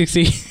it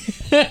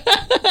succeeds. All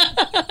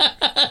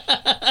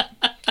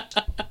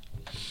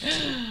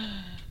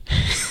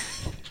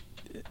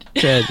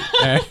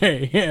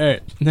right.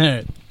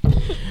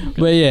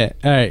 But yeah,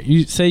 all right.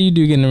 You say you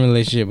do get in a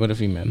relationship with a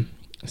female.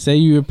 Say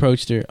you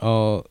approached her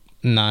all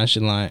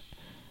nonchalant,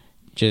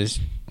 just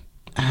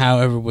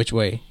however which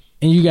way,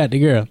 and you got the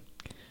girl.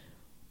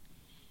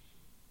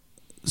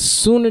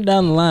 Sooner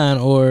down the line,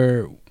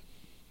 or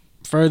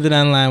further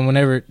down the line,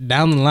 whenever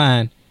down the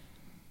line,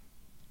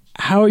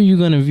 how are you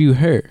going to view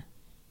her?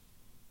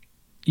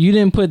 You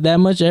didn't put that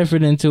much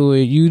effort into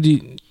it. You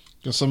did,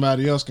 because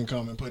somebody else can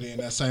come and put in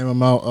that same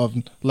amount of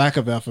lack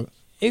of effort.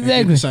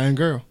 Exactly. The same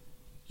girl.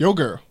 Your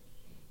girl.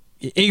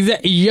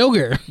 Exactly. Your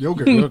girl. Your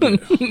girl.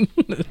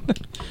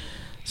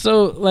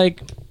 So,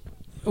 like,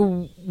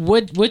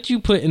 what you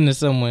put into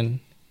someone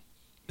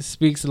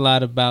speaks a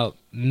lot about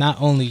not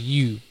only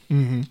you,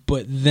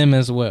 but them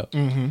as well.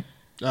 Mm-hmm.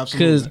 Absolutely.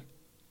 Because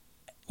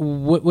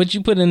what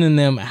you put in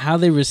them, how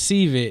they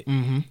receive it,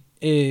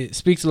 it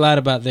speaks a lot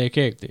about their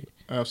character.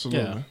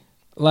 Absolutely.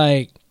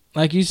 Yeah.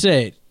 Like you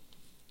said,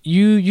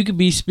 you could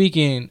be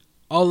speaking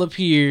all up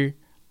here,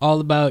 all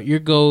about your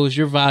goals,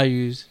 your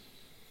values,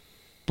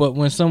 but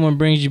when someone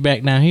brings you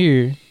back down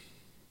here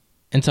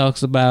and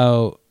talks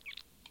about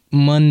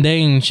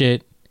mundane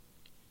shit,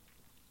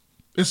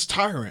 it's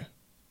tiring.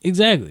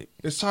 Exactly.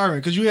 It's tiring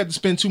because you had to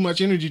spend too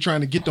much energy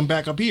trying to get them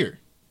back up here,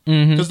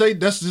 because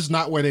that's just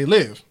not where they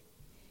live.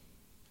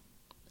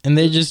 And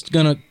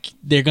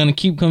they're gonna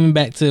keep coming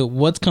back to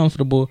what's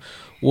comfortable,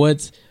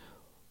 what's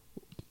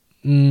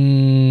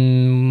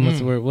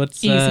the word?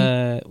 What's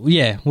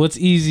easy. What's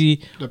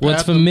easy,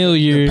 what's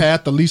familiar, the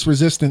path of least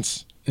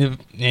resistance. Oh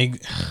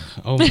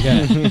my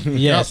god.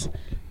 Yes.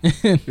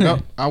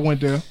 Yep, I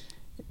went there.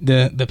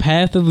 The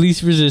path of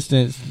least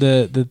resistance,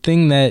 the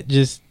thing that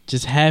just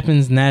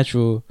happens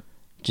natural,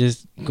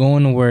 just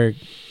going to work,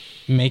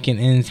 making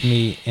ends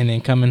meet, and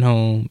then coming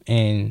home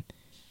and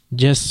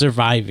just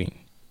surviving.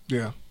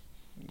 Yeah.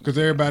 Because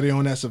everybody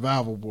on that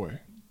survival boy.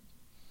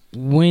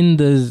 When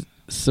does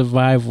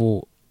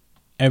survival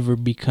ever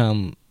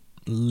become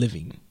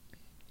living?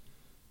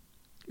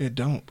 It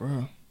don't,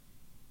 bro.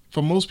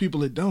 For most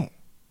people, it don't.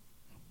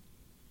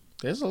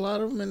 There's a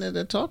lot of them in there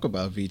that talk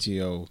about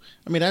VTO.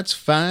 I mean, that's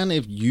fine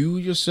if you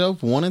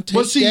yourself want to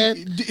take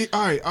that.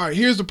 All right.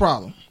 Here's the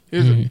problem.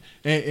 And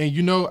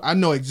you know, I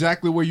know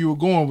exactly where you were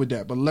going with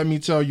that, but let me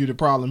tell you the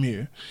problem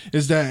here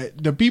is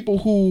that the people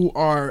who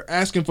are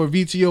asking for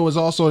VTO is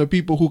also the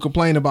people who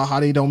complain about how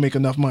they don't make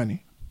enough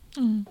money.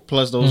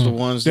 Plus, those are the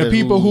ones the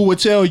people who would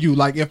tell you,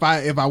 like, if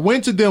I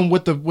went to them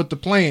with the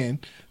plan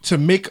to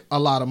make a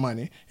lot of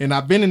money, and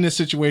I've been in this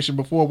situation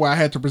before where I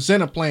had to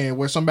present a plan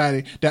where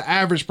somebody, the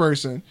average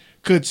person,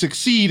 could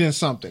succeed in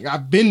something.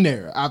 I've been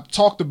there. I've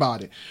talked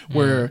about it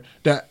where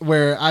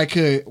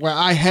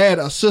I had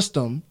a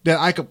system that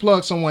I could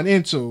plug someone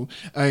into,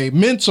 a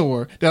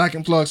mentor that I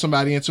can plug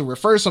somebody into,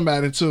 refer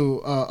somebody to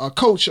a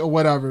coach or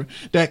whatever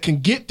that can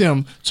get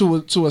them to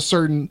a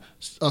certain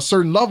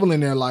level in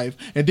their life,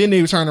 and then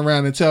they turn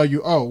around and tell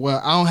you, oh,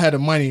 well, I don't have the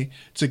money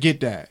to get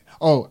that.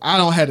 Oh, I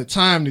don't have the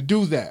time to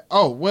do that.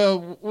 Oh,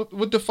 well,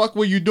 what the fuck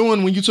were you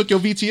doing when you took your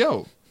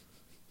VTO?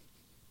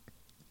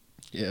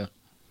 Yeah.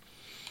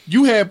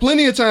 You had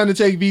plenty of time to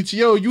take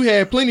VTO. You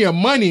had plenty of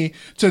money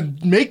to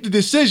make the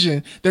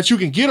decision that you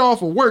can get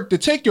off of work to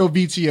take your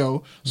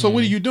VTO. So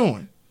what are you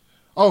doing?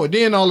 Oh,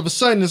 then all of a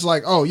sudden it's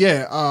like, oh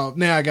yeah,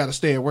 now I got to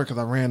stay at work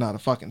because I ran out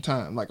of fucking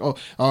time. Like, oh,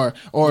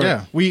 or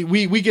yeah.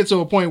 we get to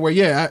a point where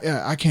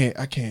I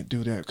can't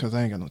do that because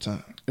I ain't got no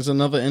time. It's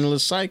another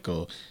endless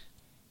cycle.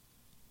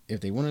 If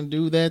they want to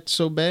do that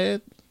so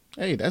bad,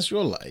 hey, that's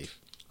your life.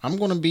 I'm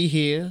going to be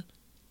here.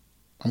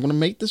 I'm going to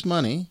make this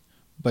money.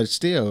 But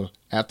still,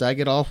 after I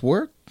get off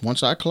work,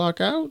 once I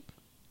clock out,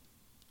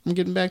 I'm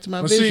getting back to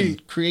my vision,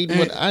 creating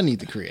what I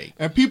need to create.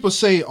 And people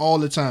say all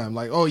the time,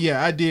 like, oh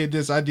yeah, I did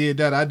this, I did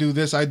that, I do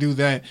this, I do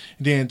that.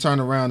 And then turn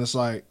around, it's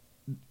like,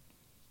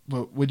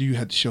 but what do you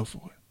have to show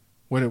for it?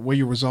 Where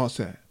your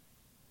results at?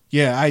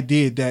 Yeah, I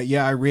did that.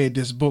 Yeah, I read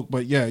this book,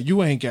 but yeah,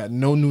 you ain't got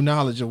no new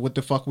knowledge of what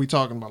the fuck we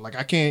talking about. Like,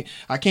 I can't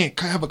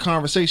have a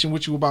conversation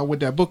with you about what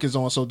that book is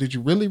on. So did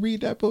you really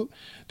read that book?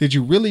 Did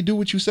you really do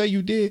what you say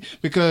you did?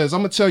 Because I'm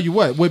gonna tell you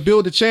what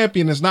Build a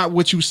Champion is not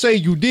what you say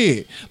you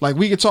did. Like,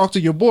 we could talk to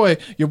your boy,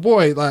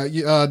 like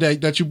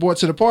that you brought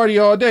to the party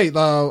all day.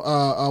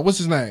 What's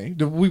his name?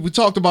 We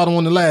talked about him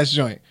on the last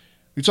joint.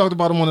 We talked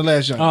about him on the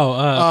last joint.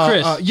 Oh,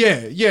 Chris.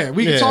 Yeah.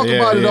 We can talk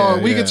about it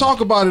all. We can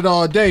talk about it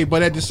all day,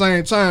 but at the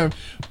same time,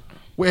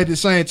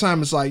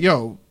 it's like,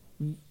 yo,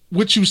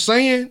 what you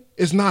saying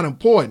is not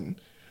important.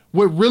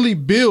 What really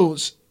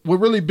builds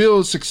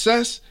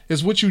success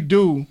is what you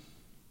do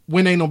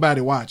when ain't nobody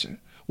watching.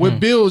 What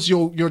builds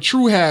your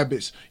true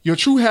habits. Your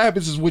true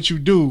habits is what you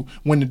do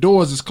when the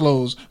doors is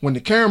closed, when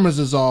the cameras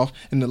is off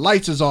and the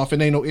lights is off,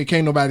 and it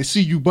can't nobody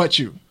see you but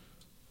you.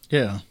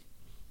 Yeah.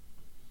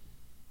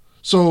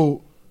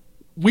 So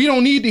we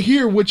don't need to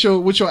hear what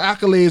your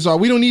accolades are.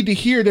 We don't need to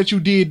hear that you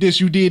did this,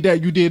 you did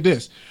that, you did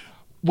this.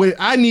 What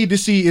I need to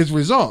see is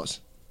results.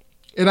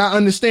 And I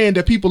understand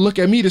that people look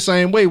at me the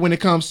same way when it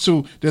comes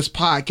to this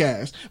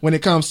podcast, when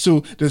it comes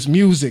to this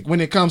music,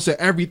 when it comes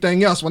to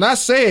everything else. When I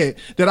said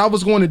that I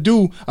was going to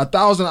do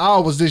 1,000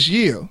 hours this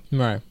year,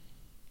 right?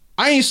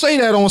 I ain't say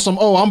that on some,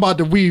 I'm about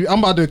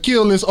to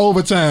kill this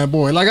overtime,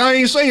 boy. Like, I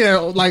ain't say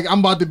that like I'm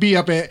about to be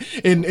up at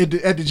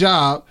the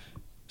job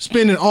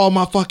spending all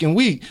my fucking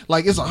week.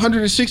 Like, it's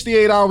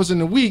 168 hours in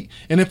the week,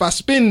 and if I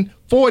spend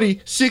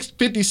 40,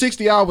 50,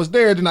 60 hours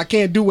there, then I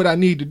can't do what I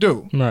need to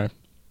do. Right.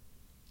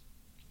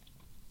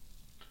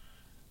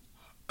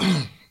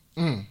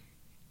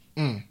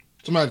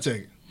 Somebody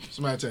take it.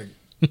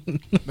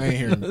 They ain't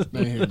hearing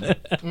me.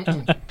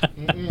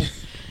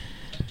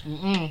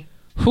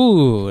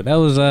 Whew, that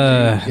was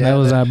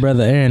our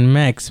brother Aaron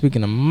Mack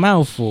speaking a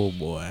mouthful,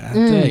 boy. I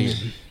tell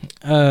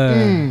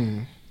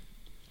you.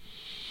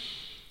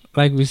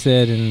 Like we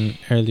said in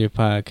earlier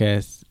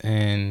podcasts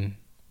and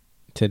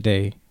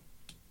today,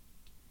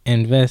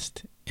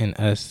 invest in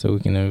us so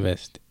we can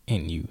invest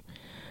in you.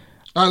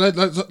 All right,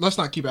 let's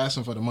not keep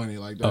asking for the money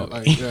like that. Oh.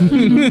 Like,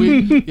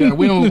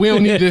 we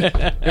don't need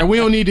to. Yeah, we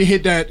don't need to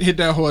hit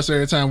that horse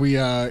every time we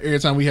have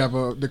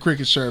the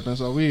cricket chirping.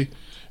 So we,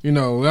 I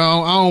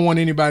don't want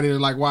anybody to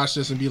like watch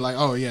this and be like,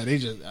 oh yeah,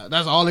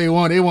 that's all they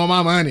want. They want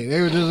my money.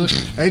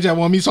 They just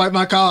want me to swipe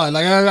my card.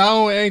 Like,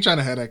 I ain't trying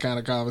to have that kind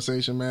of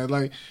conversation, man.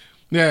 Like,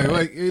 yeah,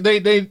 like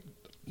the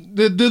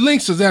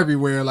links is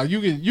everywhere. Like,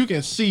 you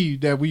can see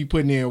that we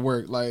putting in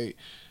work. Like,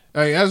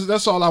 hey,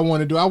 that's all I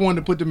want to do. I want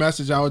to put the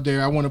message out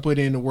there. I want to put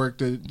in the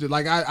work.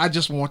 I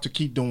just want to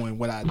keep doing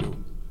what I do.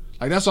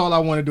 Like, that's all I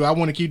want to do. I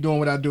want to keep doing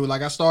what I do.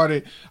 Like, I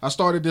started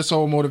this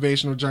whole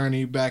motivational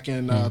journey back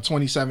in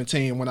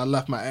 2017 when I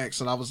left my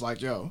ex, and I was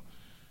like, yo,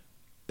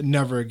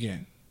 never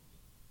again.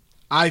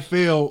 I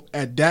failed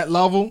at that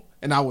level,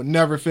 and I would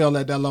never fail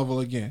at that level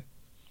again.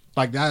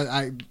 Like,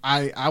 that,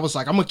 I was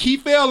like, I'm gonna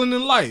keep failing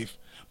in life,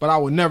 but I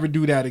would never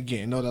do that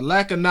again. No, the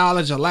lack of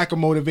knowledge, the lack of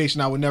motivation,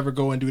 I would never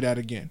go and do that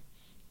again.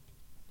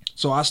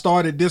 So I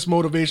started this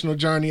motivational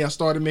journey. I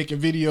started making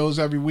videos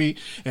every week,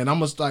 and I'm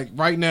just like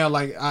right now,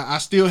 like I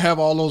still have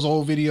all those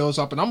old videos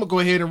up, and I'm gonna go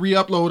ahead and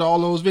re-upload all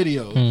those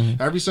videos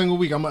every single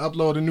week. I'm gonna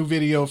upload a new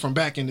video from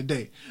back in the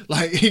day,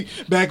 like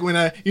back when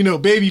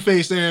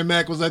Babyface Aaron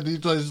Mack was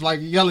like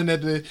yelling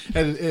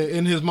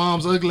in his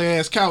mom's ugly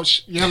ass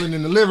couch, yelling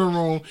in the living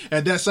room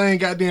at that same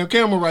goddamn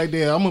camera right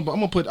there. I'm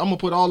gonna put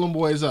all them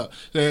boys up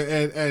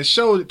and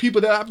show the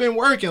people that I've been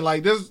working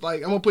like this.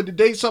 Like I'm gonna put the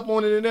dates up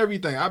on it and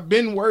everything. I've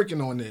been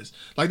working on this.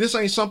 Like this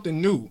ain't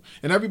something new,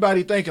 and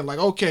everybody thinking like,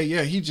 okay,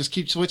 yeah, he just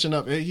keeps switching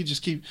up. He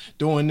just keep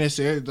doing this.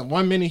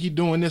 1 minute he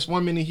doing this,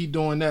 1 minute he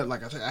doing that.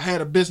 Like I said, I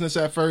had a business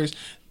at first,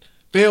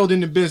 failed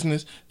in the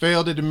business,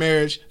 failed at the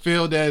marriage,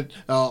 failed at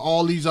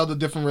all these other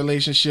different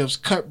relationships,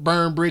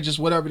 burn bridges,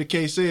 whatever the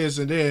case is,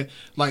 and then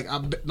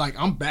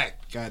I'm back.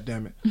 God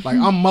damn it! Like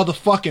I'm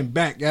motherfucking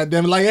back. God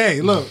damn it! Like hey,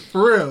 look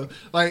for real.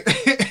 Like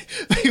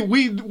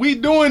we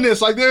doing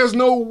this. Like there's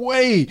no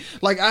way.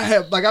 Like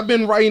I've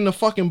been writing a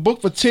fucking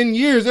book for 10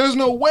 years. There's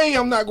no way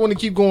I'm not going to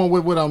keep going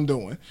with what I'm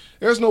doing.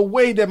 There's no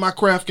way that my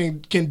craft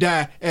can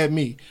die at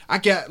me. I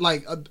got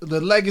like the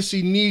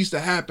legacy needs to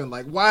happen.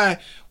 Like why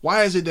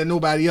is it that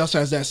nobody else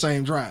has that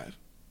same drive?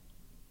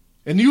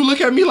 And you look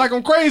at me like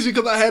I'm crazy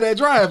because I had that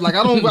drive. Like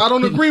I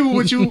don't agree with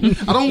what you.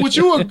 I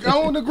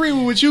don't agree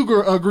with what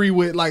you agree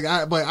with. Like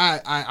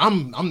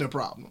I'm the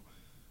problem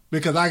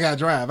because I got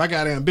drive. I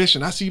got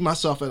ambition. I see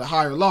myself at a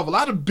higher level.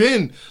 I'd have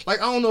been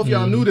like I don't know if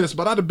y'all knew this,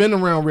 but I'd have been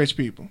around rich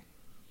people.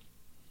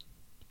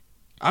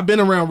 I've been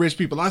around rich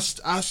people.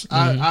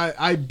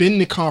 I've been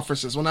to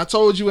conferences. When I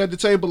told you at the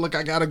table, look,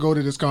 I gotta go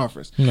to this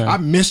conference. Yeah. I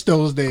miss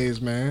those days,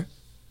 man.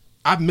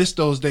 I miss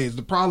those days.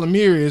 The problem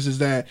here is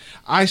that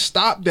I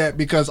stopped that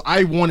because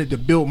I wanted to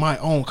build my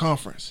own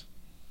conference.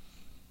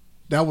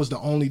 That was the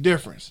only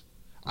difference.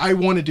 I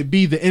wanted to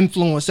be the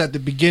influence at the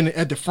beginning,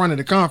 at the front of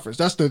the conference.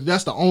 That's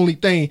the only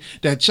thing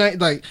that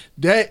changed. Like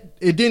that,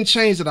 it didn't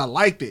change that I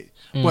liked it,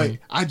 but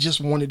I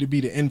just wanted to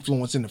be the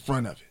influence in the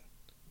front of it.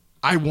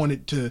 I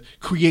wanted to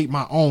create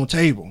my own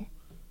table.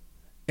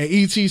 And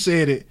E.T.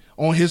 said it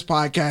on his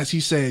podcast.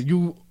 He said,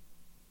 you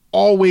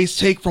always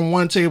take from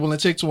one table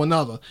and take to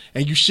another,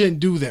 and you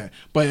shouldn't do that.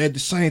 But at the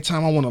same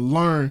time, I want to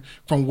learn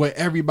from what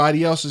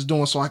everybody else is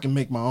doing so I can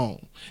make my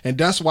own. And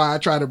that's why I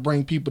try to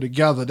bring people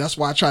together. That's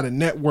why I try to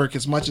network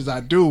as much as I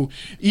do,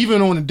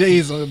 even on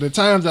the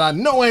times that I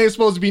know I ain't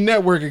supposed to be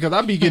networking, because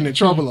I be getting in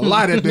trouble a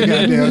lot at the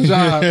goddamn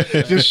job,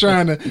 just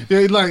trying to,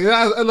 like,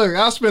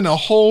 I spend a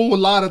whole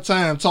lot of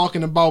time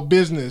talking about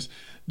business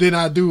than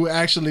I do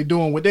actually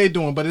doing what they're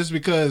doing, but it's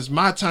because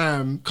my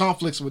time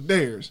conflicts with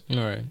theirs. All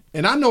right.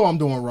 And I know I'm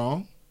doing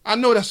wrong. I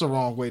know that's the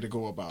wrong way to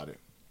go about it.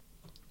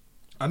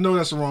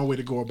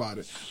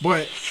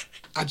 But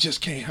I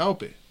just can't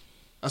help it.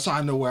 That's how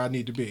I know where I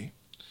need to be.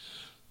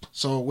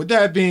 So with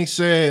that being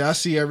said, I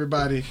see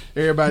everybody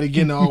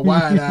getting all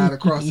wide-eyed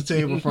across the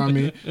table from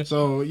me.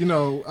 So,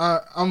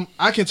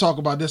 I can talk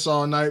about this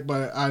all night,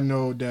 but I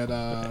know that,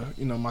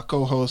 my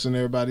co-hosts and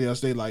everybody else,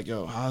 they like,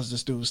 yo, how's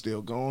this dude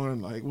still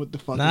going? Like, what the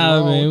fuck is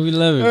wrong? Man, we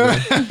love it,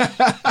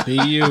 bro. Be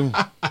you.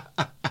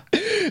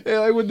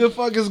 They're like, what the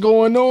fuck is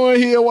going on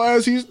here? Why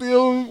is he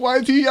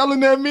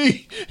yelling at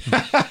me?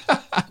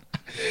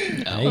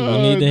 Hey,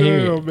 we need to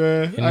hear it.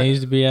 Man. It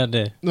needs to be out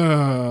there.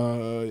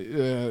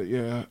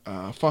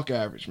 Fuck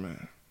average,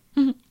 man.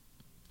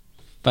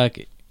 Fuck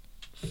it.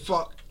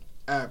 Fuck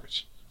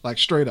average. Like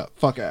straight up,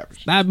 fuck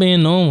average. Stop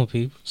being normal,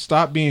 people.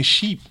 Stop being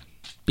sheep.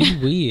 Be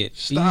weird.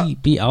 Stop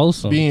be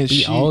awesome. Being be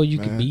sheep, all you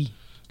man. can be.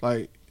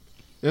 Like,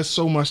 there's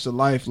so much to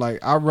life.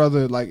 Like, I'd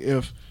rather, like,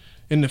 if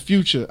in the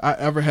future I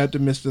ever had to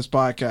miss this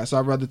podcast,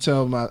 I'd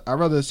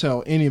rather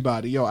tell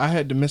anybody, yo, I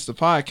had to miss the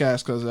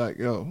podcast because, like,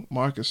 yo,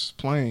 Marcus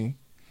playing.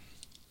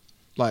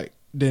 Like,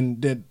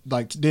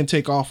 didn't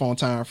take off on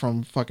time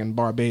from fucking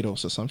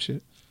Barbados or some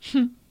shit.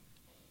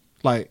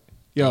 Like,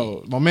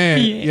 yo, my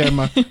man,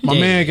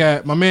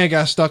 my man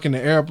got stuck in the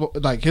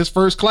airport, like his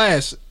first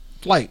class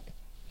flight.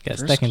 Got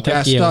stuck in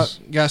Tokyo.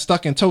 Got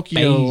stuck in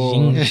Tokyo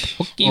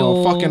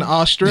or fucking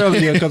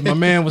Australia because my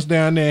man was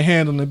down there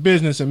handling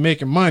business and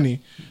making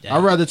money. Damn.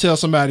 I'd rather tell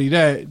somebody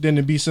that than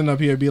to be sitting up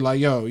here and be like,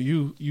 yo,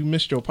 you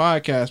missed your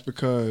podcast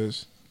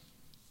because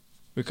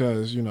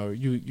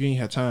you ain't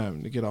had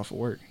time to get off of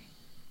work.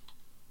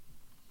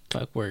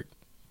 Fuck work.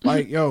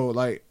 Like, yo,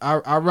 like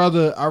I'd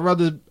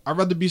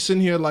rather be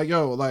sitting here like,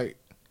 yo, like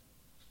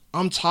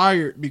I'm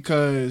tired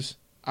because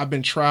I've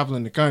been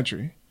traveling the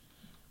country,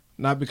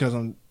 not because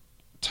I'm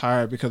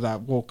tired because I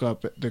woke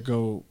up to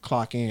go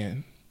clock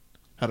in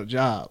at a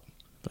job.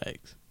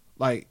 Thanks.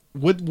 Like,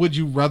 what would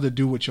you rather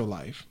do with your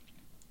life?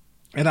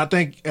 And I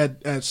think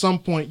at some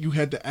point you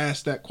had to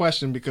ask that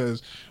question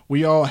because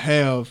we all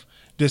have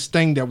this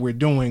thing that we're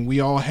doing. We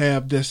all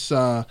have this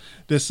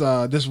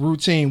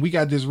routine. We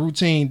got this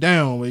routine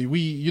down.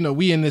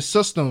 We in this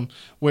system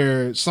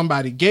where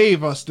somebody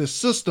gave us this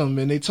system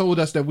and they told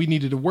us that we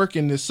needed to work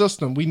in this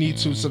system. We need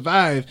to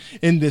survive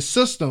in this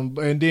system,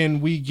 and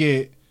then we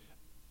get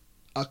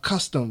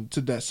accustomed to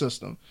that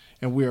system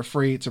and we're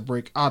afraid to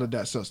break out of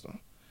that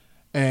system.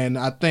 And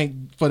I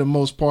think for the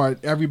most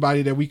part,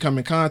 everybody that we come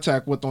in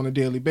contact with on a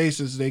daily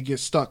basis, they get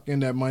stuck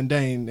in that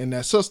mundane, in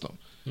that system.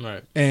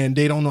 Right. And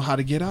they don't know how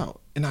to get out.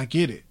 And I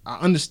get it. I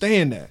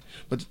understand that.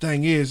 But the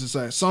thing is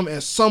that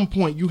at some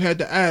point you had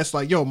to ask,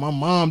 like, yo, my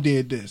mom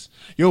did this.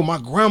 Yo, my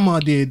grandma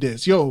did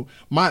this. Yo,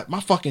 my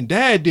fucking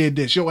dad did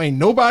this. Yo, ain't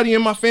nobody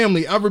in my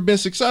family ever been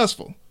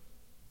successful.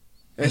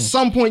 At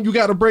some point you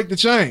got to break the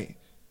chain.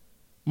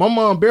 My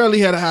mom barely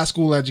had a high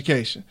school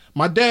education.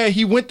 My dad,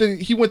 he went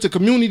to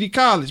community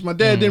college. My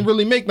dad didn't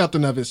really make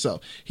nothing of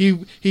himself.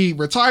 He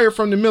retired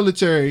from the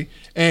military,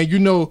 and you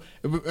know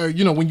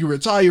when you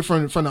retire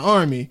from the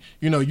army,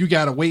 you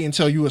gotta wait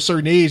until you a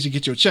certain age to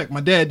get your check.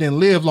 My dad didn't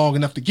live long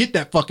enough to get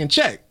that fucking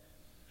check.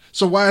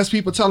 So why is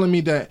people telling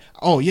me that?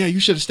 Oh yeah, you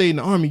should have stayed in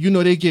the army.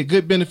 They get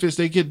good benefits.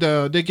 They get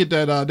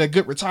that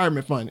good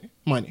retirement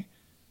money.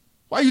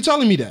 Why are you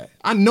telling me that?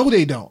 I know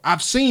they don't.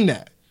 I've seen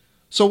that.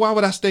 So why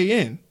would I stay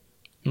in?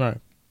 Right.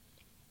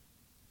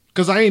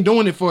 Because I ain't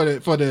doing it for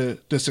the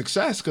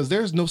success, because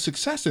there's no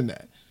success in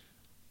that.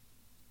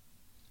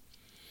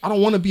 I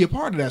don't want to be a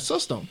part of that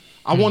system.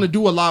 I want to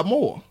do a lot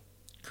more.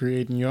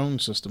 Creating your own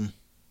system.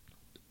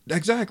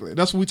 Exactly.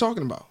 That's what we're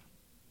talking about.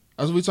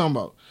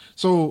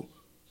 So,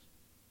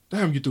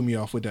 damn, you threw me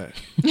off with that.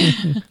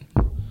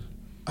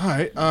 All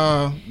right.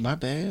 My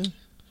bad.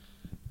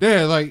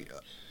 Yeah, like,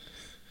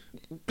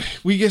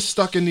 we get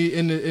stuck in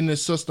the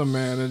system,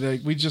 man, and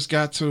like, we just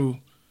got to.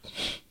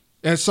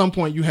 At some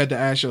point, you had to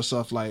ask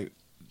yourself, like,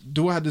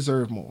 do I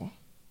deserve more?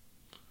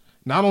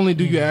 Not only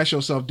do you ask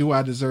yourself, do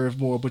I deserve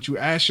more, but you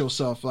ask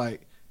yourself,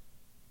 like,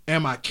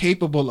 am I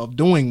capable of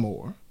doing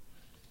more?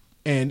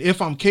 And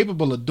if I'm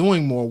capable of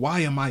doing more,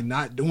 why am I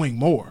not doing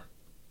more?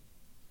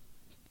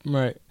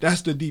 Right.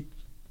 That's the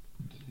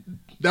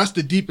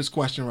deepest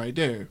question right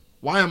there.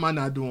 Why am I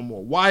not doing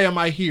more? Why am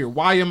I here?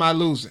 Why am I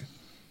losing?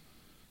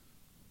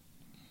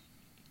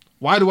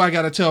 Why do I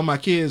got to tell my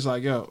kids,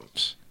 like, yo,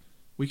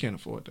 we can't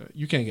afford that.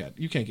 You can't get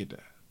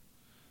that.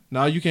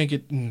 No, you can't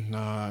get.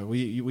 Nah,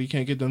 we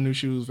can't get them new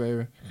shoes,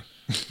 baby.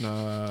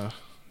 Nah,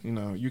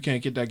 you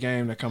can't get that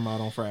game that come out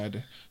on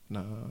Friday.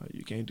 Nah,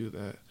 you can't do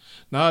that.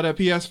 Nah, that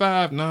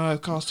PS5. Nah,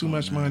 it costs too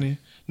much money.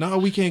 Nah,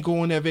 we can't go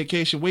on that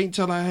vacation. Wait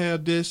until I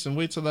have this and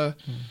wait till I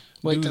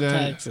do that.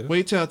 Taxes.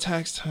 Wait till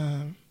tax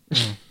time.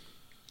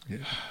 Yeah.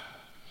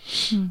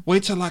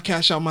 Wait till I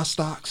cash out my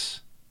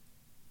stocks.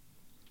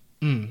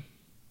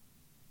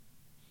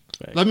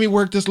 Let me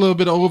work this little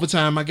bit of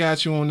overtime. I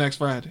got you on next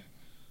Friday.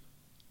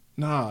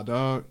 Nah,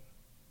 dog.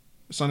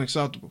 It's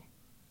unacceptable.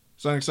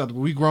 It's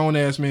unacceptable. We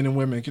grown-ass men and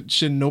women.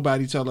 Shouldn't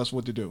nobody tell us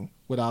what to do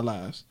with our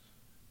lives.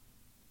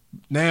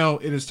 Now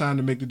it is time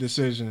to make the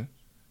decision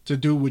to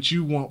do what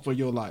you want for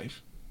your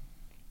life.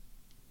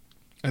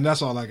 And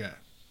that's all I got.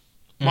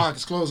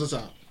 Marcus, close us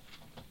out.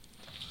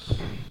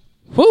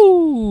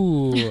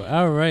 Woo!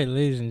 All right,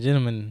 ladies and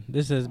gentlemen.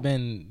 This has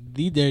been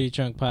the Dirty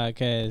Trunk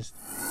Podcast.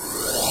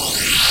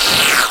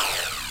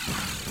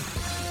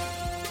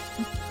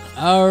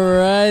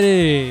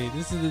 Alrighty,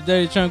 this is the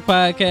Dirty Trunk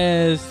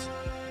Podcast,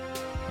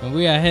 and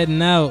we are heading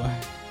out.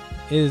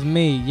 It is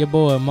me, your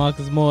boy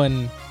Marcus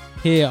Morton.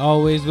 Here,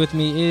 always with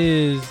me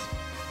is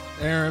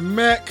Aaron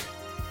Mack,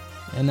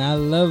 and our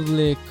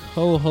lovely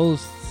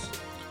co-hosts.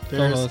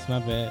 Co-host, my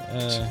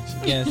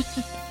bad. Guest.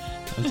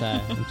 I'm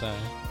tired.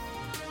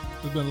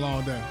 It's been a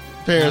long day.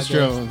 Paris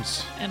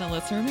Jones and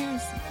Alyssa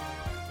Ramirez.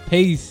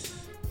 Peace.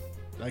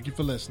 Thank you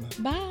for listening.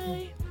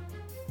 Bye.